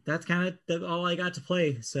 that's kind of all I got to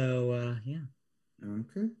play. So yeah.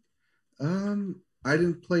 Okay. I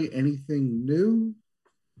didn't play anything new.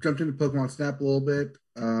 Jumped into Pokemon Snap a little bit.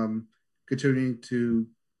 Continuing to,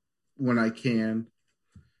 when I can,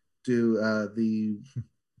 do the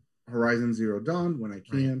Horizon Zero Dawn when I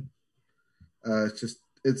can. Right.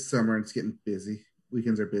 It's summer and it's getting busy.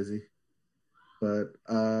 Weekends are busy. But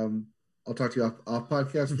I'll talk to you off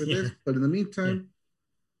podcast for this. But in the meantime,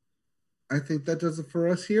 I think that does it for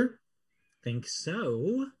us here. Think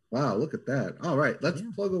so. Wow, look at that. All right, let's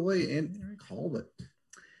plug away and call it.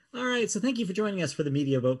 All right, so thank you for joining us for the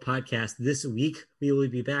Media Boat podcast this week. We will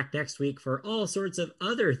be back next week for all sorts of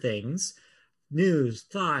other things. News,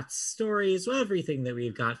 thoughts, stories, everything that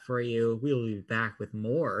we've got for you. We will be back with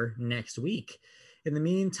more next week. In the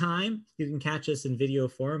meantime, you can catch us in video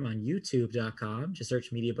form on youtube.com. Just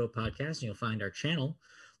search Media Boat Podcast and you'll find our channel.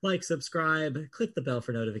 Like, subscribe, click the bell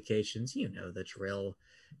for notifications. You know the drill.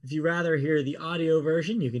 If you rather hear the audio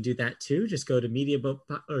version, you can do that too. Just go to Media Boat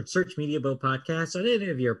or search Media Boat Podcast on any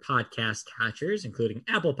of your podcast catchers, including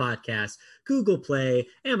Apple Podcasts, Google Play,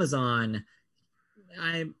 Amazon,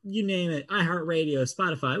 you name it, iHeartRadio,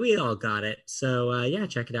 Spotify. We all got it. So yeah,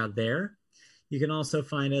 check it out there. You can also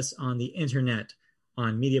find us on the internet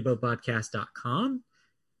on MediaBoatPodcast.com.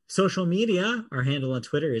 Social media, our handle on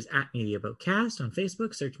Twitter is @MediaBoatCast. On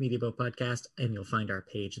Facebook, search Media Boat Podcast, and you'll find our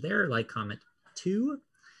page there. Like, comment too.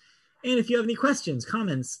 And if you have any questions,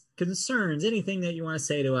 comments, concerns, anything that you want to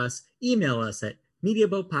say to us, email us at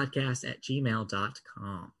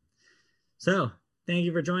MediaBoatPodcast@gmail.com. So, thank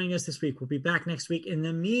you for joining us this week. We'll be back next week. In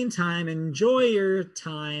the meantime, enjoy your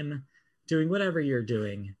time doing whatever you're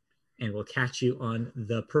doing, and we'll catch you on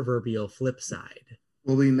the proverbial flip side.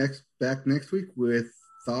 We'll be back next week with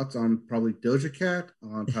thoughts on probably Doja Cat,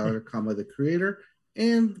 on Tyler, the creator,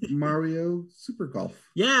 and Mario Super Golf.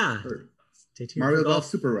 Yeah. Stay tuned. Mario Golf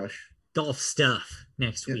Super Rush. Golf stuff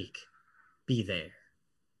next week. Be there.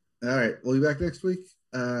 All right. We'll be back next week.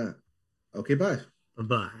 Okay, bye.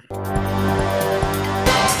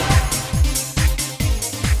 Bye-bye.